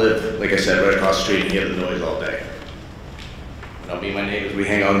don't want to live, like I said, right across the street and hear the noise all day. You know, me and my neighbors, we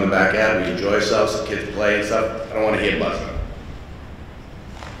hang out in the backyard, we enjoy ourselves, the kids play and stuff. I don't want to hear buzzing.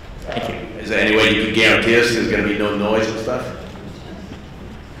 Thank you. Is there any way you can guarantee us there's going to be no noise and stuff?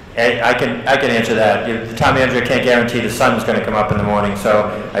 I can answer that. The town manager can't guarantee the sun's going to come up in the morning,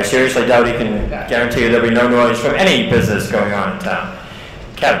 so I seriously doubt he can guarantee there'll be no noise from any business going on in town.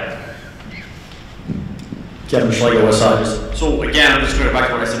 Kevin. Kevin Schlegel, West Side. So again, I'm just going back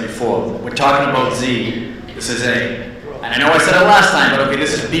to what I said before. We're talking about Z. This is A. And I know I said it last time, but okay,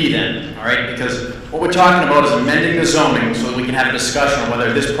 this is B then, all right? Because what we're talking about is amending the zoning so that we can have a discussion on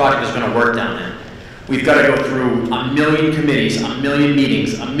whether this project is going to work down there. We've got to go through a million committees, a million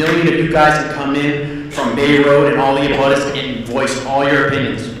meetings, a million of you guys that come in from Bay Road and all the abutters and voice all your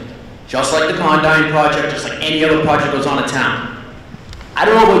opinions. Just like the Condyne project, just like any other project goes on in town. I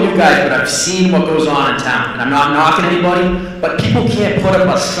don't know about you guys, but I've seen what goes on in town. And I'm not knocking anybody, but people can't put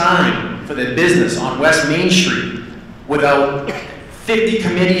up a sign for their business on West Main Street without 50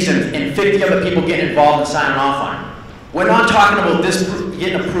 committees and 50 other people getting involved and signing off on it. We're not talking about this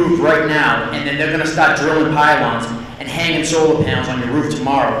getting approved right now, and then they're going to start drilling pylons and hanging solar panels on your roof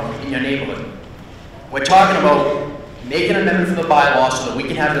tomorrow in your neighborhood. We're talking about making an amendment for the bylaw so that we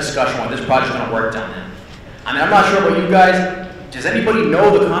can have a discussion on this project is going to work down there. I mean, I'm not sure about you guys. Does anybody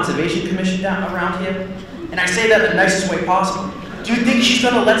know the Conservation Commission down around here? And I say that in the nicest way possible. Do you think she's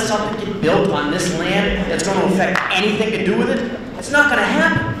going to let something get built on this land that's going to affect anything to do with it? It's not going to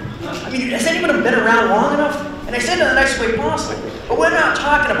happen. I mean, has anyone been around long enough? And I say that in the nicest way possible. But we're not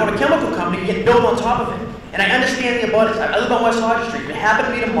talking about a chemical company getting built on top of it. And I understand the abutters. I live on West Hodge Street. If it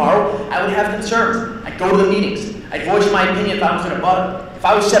happened to me tomorrow, I would have concerns. I'd go to the meetings. I'd voice my opinion if I was in a butter. If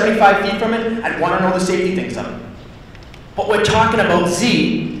I was 75 feet from it, I'd want to know the safety things of it. But we're talking about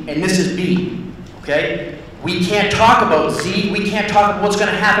Z, and this is B, okay? We can't talk about Z, we can't talk about what's going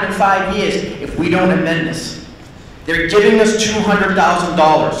to happen in 5 years if we don't amend this. They're giving us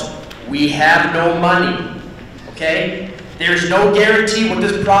 $200,000. We have no money, okay? There's no guarantee what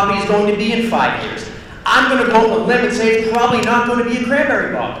this property is going to be in 5 years. I'm going to go on a limb and say it's probably not going to be a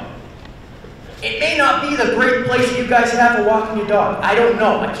cranberry bog. It may not be the great place that you guys have for walking your dog. I don't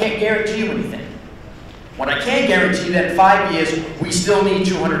know. I can't guarantee you anything. What I can guarantee you that in 5 years, we still need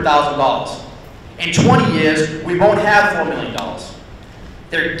 $200,000. In 20 years, we won't have $4 million.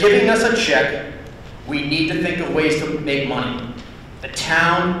 They're giving us a check. We need to think of ways to make money. The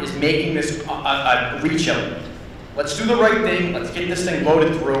town is making this a reach out. Let's do the right thing. Let's get this thing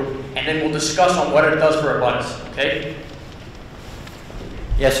voted through, and then we'll discuss on what it does for our abutters, okay?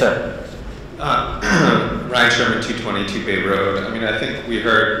 Yes, sir. Ryan Sherman, 222 Bay Road. I mean, I think we've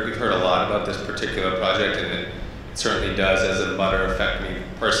heard a lot about this particular project, and it certainly does, as a butter, affect me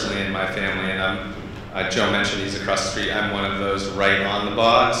personally and my family. And Joe mentioned he's across the street. I'm one of those right on the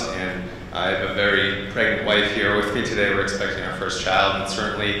bogs, and I have a very pregnant wife here with me today. We're expecting our first child, and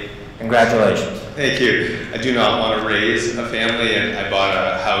certainly... Congratulations. Thank you. I do not want to raise a family, and I bought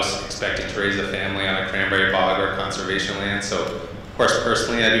a house expecting to raise a family on a cranberry bog or conservation land, so of course,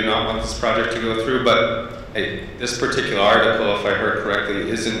 personally, I do not want this project to go through, but this particular article, if I heard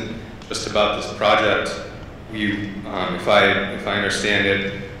correctly, isn't just about this project. If I understand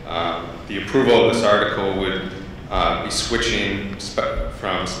it, the approval of this article would be switching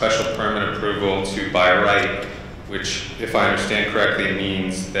from special permit approval to by right, which, if I understand correctly,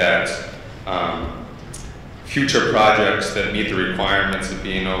 means that future projects that meet the requirements of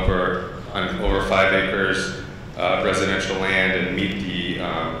being over 5 acres residential land and meet the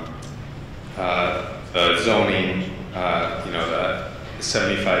zoning, the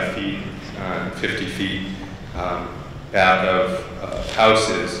 75 feet, 50 feet back of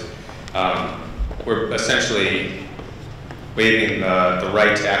houses, we're essentially waiving the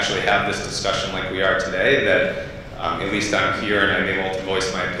right to actually have this discussion like we are today, that at least I'm here and I'm able to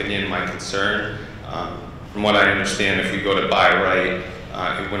voice my opinion, my concern. From what I understand, if we go to by right,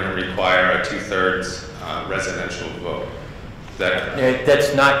 it wouldn't require a 2/3 residential vote. Is that correct? Yeah,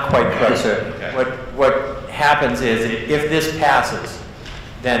 that's not quite correct, sir. Okay. What happens is, if this passes,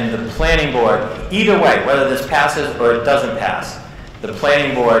 then the planning board, either way, whether this passes or it doesn't pass, the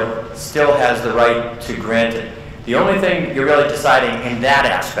planning board still has the right to grant it. The only thing you're really deciding in that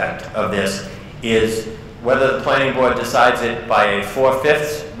aspect of this is whether the planning board decides it by a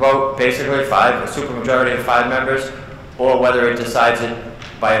 4/5 vote, basically a supermajority of 5 members, or whether it decides it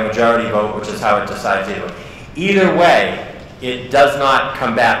by a majority vote, which is how it decides it. Either way, it does not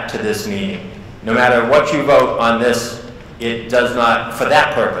come back to this meeting. No matter what you vote on this, it does not, for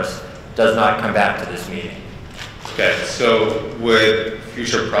that purpose, does not come back to this meeting. Okay, so would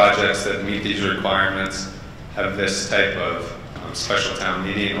future projects that meet these requirements have this type of special town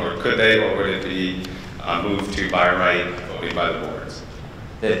meeting, or could they, or would it be moved to by right, voted by the boards?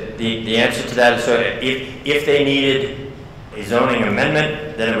 The answer to that is, so if they needed a zoning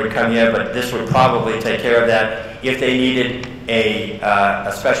amendment, then it would come here, but this would probably take care of that. If they needed a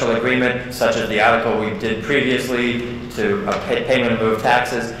special agreement, such as the article we did previously to payment in lieu of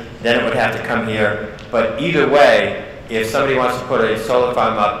taxes, then it would have to come here. But either way, if somebody wants to put a solar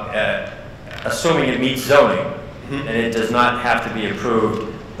farm up, assuming it meets zoning, then it does not have to be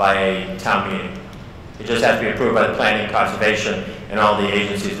approved by a town meeting. It just has to be approved by the planning, conservation, and all the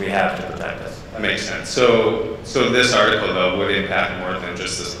agencies we have to protect us. That makes sense. So this article, though, would impact more than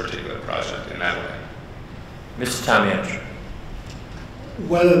just this particular project in that way. Mr. Town Manager.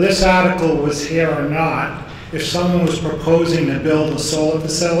 Whether this article was here or not, if someone was proposing to build a solar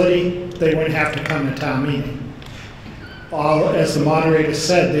facility, they wouldn't have to come to town meeting. As the moderator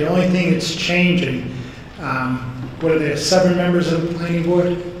said, the only thing that's changing, what are there, 7 members of the planning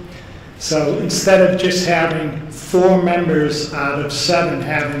board? So instead of just having 4 members out of 7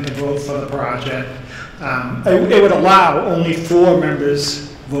 having to vote for the project, it would allow only 4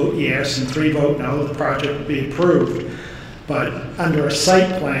 members vote yes and 3 vote no, the project would be approved. But under a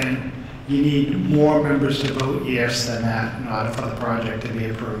site plan, you need more members to vote yes than that in order for the project to be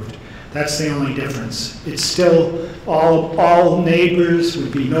approved. That's the only difference. It's still, all neighbors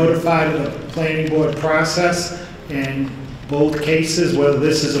would be notified of the planning board process, and both cases, whether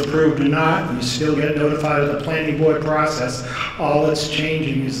this is approved or not, you still get notified of the planning board process. All that's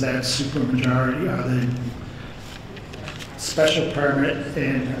changing is that supermajority, or the special permit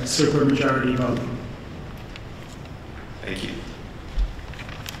and supermajority vote. Thank you.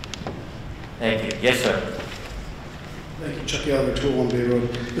 Thank you. Yes, sir. Thank you, Chuck Gallagher, 201 Bay Road.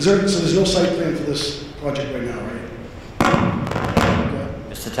 So there's no site plan for this project right now, right?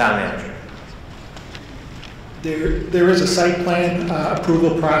 Mr. Town Manager. There is a site plan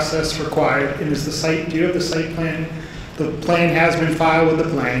approval process required, and is the site, do you have the site plan? The plan has been filed with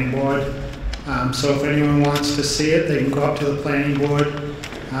the planning board, so if anyone wants to see it, they can go up to the planning board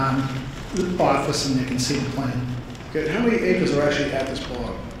office and they can see the plan. Okay, how many acres are actually at this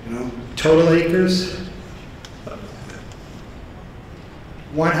bog, you know? Total acres?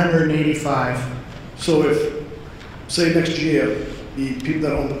 185. So if, say next year, the people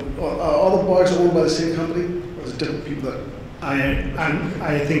that own, all the bogs are owned by the same company? Or is it different people that?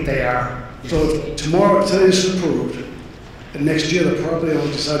 I think they are. So if tomorrow, today this is approved, and next year the property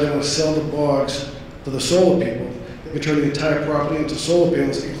owners decide they want to sell the bogs to the solar people, they can turn the entire property into solar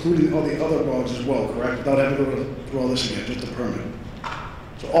panels, including all the other bogs as well, correct? Without having to go through all this again, just a permit.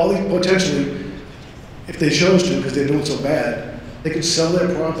 So all these, potentially, if they chose to, because they're doing so bad, they could sell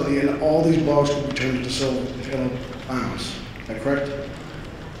their property and all these bogs could be turned into solar farms. Is that correct?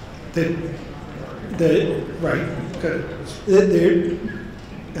 Right. Okay.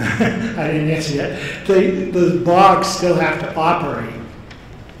 I didn't answer yet. The bogs still have to operate.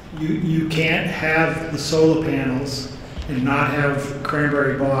 You can't have the solar panels and not have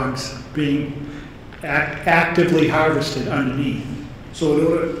cranberry bogs being actively harvested underneath. So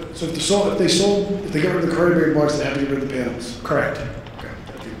if they get rid of the cranberry bogs, they have to get rid of the panels. Correct. Okay.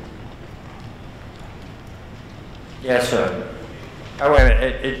 Thank you. Yes, sir. Oh, wait a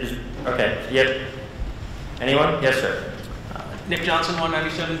minute. Okay. Yep. Anyone? Yes, sir. Nick Johnson,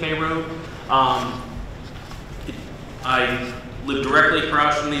 197 Bay Road. I live directly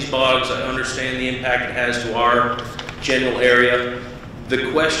across from these bogs. I understand the impact it has to our general area.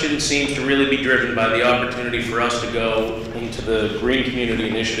 The question seems to really be driven by the opportunity for us to go into the Green Community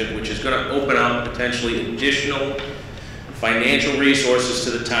Initiative, which is going to open up potentially additional financial resources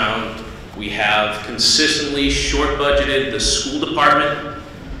to the town. We have consistently short budgeted the school department.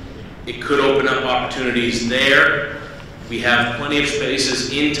 It could open up opportunities there. We have plenty of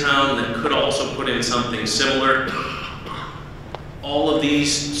spaces in town that could also put in something similar. All of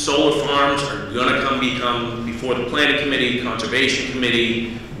these solar farms are going to become before the planning committee, conservation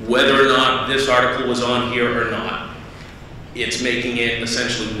committee, whether or not this article was on here or not. It's making it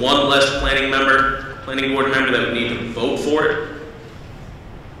essentially one less planning board member that would need to vote for it.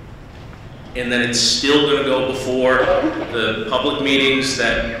 And then it's still going to go before the public meetings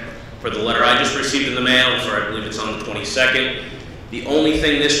that, for the letter I just received in the mail, I believe it's on the 22nd. The only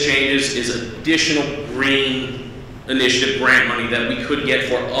thing this changes is additional green initiative grant money that we could get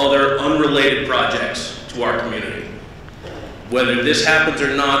for other unrelated projects to our community. Whether this happens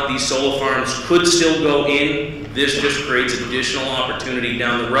or not, these solar farms could still go in. This just creates additional opportunity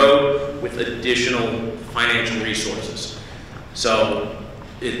down the road with additional financial resources. So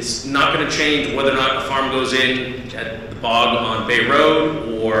it's not going to change whether or not the farm goes in at the bog on Bay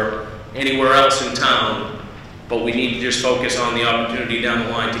Road or anywhere else in town, but we need to just focus on the opportunity down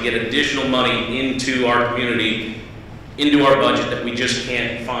the line to get additional money into our community, into our budget that we just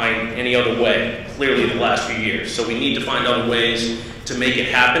can't find any other way, clearly the last few years. So we need to find other ways to make it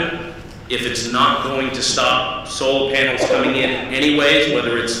happen. If it's not going to stop solar panels coming in anyways,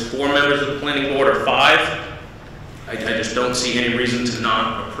 whether it's 4 members of the planning board or 5, I just don't see any reason to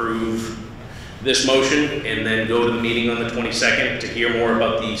not approve this motion and then go to the meeting on the 22nd to hear more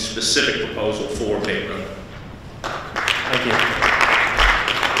about the specific proposal for Bay Road. Thank you.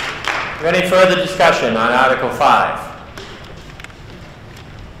 Any further discussion on Article 5?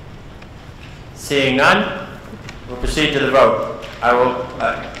 Seeing none, we'll proceed to the vote. I will,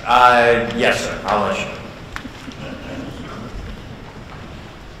 yes, sir, I'll let you.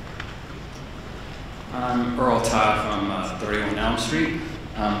 I'm Earl Todd from 31 Elm Street.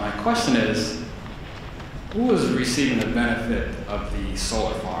 My question is, who is receiving the benefit of the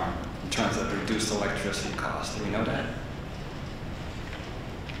solar farm in terms of reduced electricity costs? Do we know that?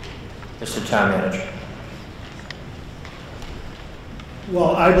 Mr. Town Manager.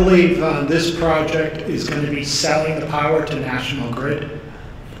 Well, I believe this project is going to be selling the power to National Grid.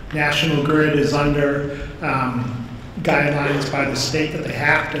 National Grid is under guidelines by the state that they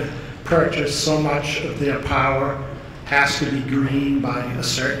have to purchase so much of their power, has to be green by a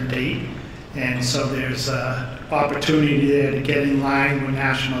certain date. And so there's an opportunity there to get in line with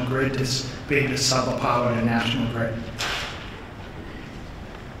National Grid to be able to sell the power to National Grid.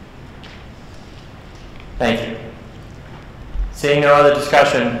 Thank you. Seeing no other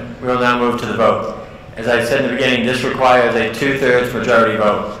discussion, we will now move to the vote. As I said in the beginning, this requires a 2/3 majority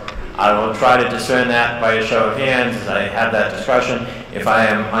vote. I will try to discern that by a show of hands as I have that discussion. If I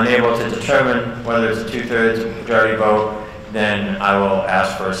am unable to determine whether it's a 2/3 majority vote, then I will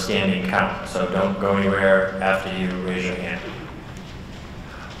ask for a standing count. So don't go anywhere after you raise your hand.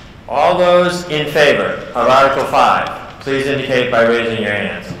 All those in favor of Article 5, please indicate by raising your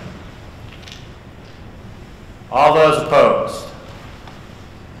hands. All those opposed?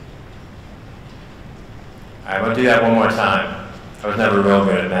 I'm going to do that one more time. I was never real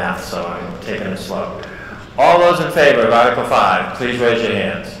good at math, so I'm taking it slow. All those in favor of Article 5, please raise your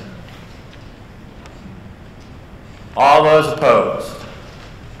hands. All those opposed?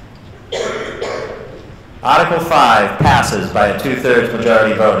 Article 5 passes by a 2/3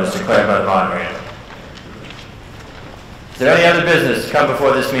 majority vote as declared by the moderator. Is there any other business to come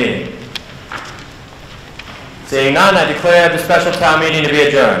before this meeting? Seeing none, I declare the special town meeting to be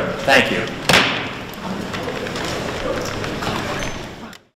adjourned. Thank you.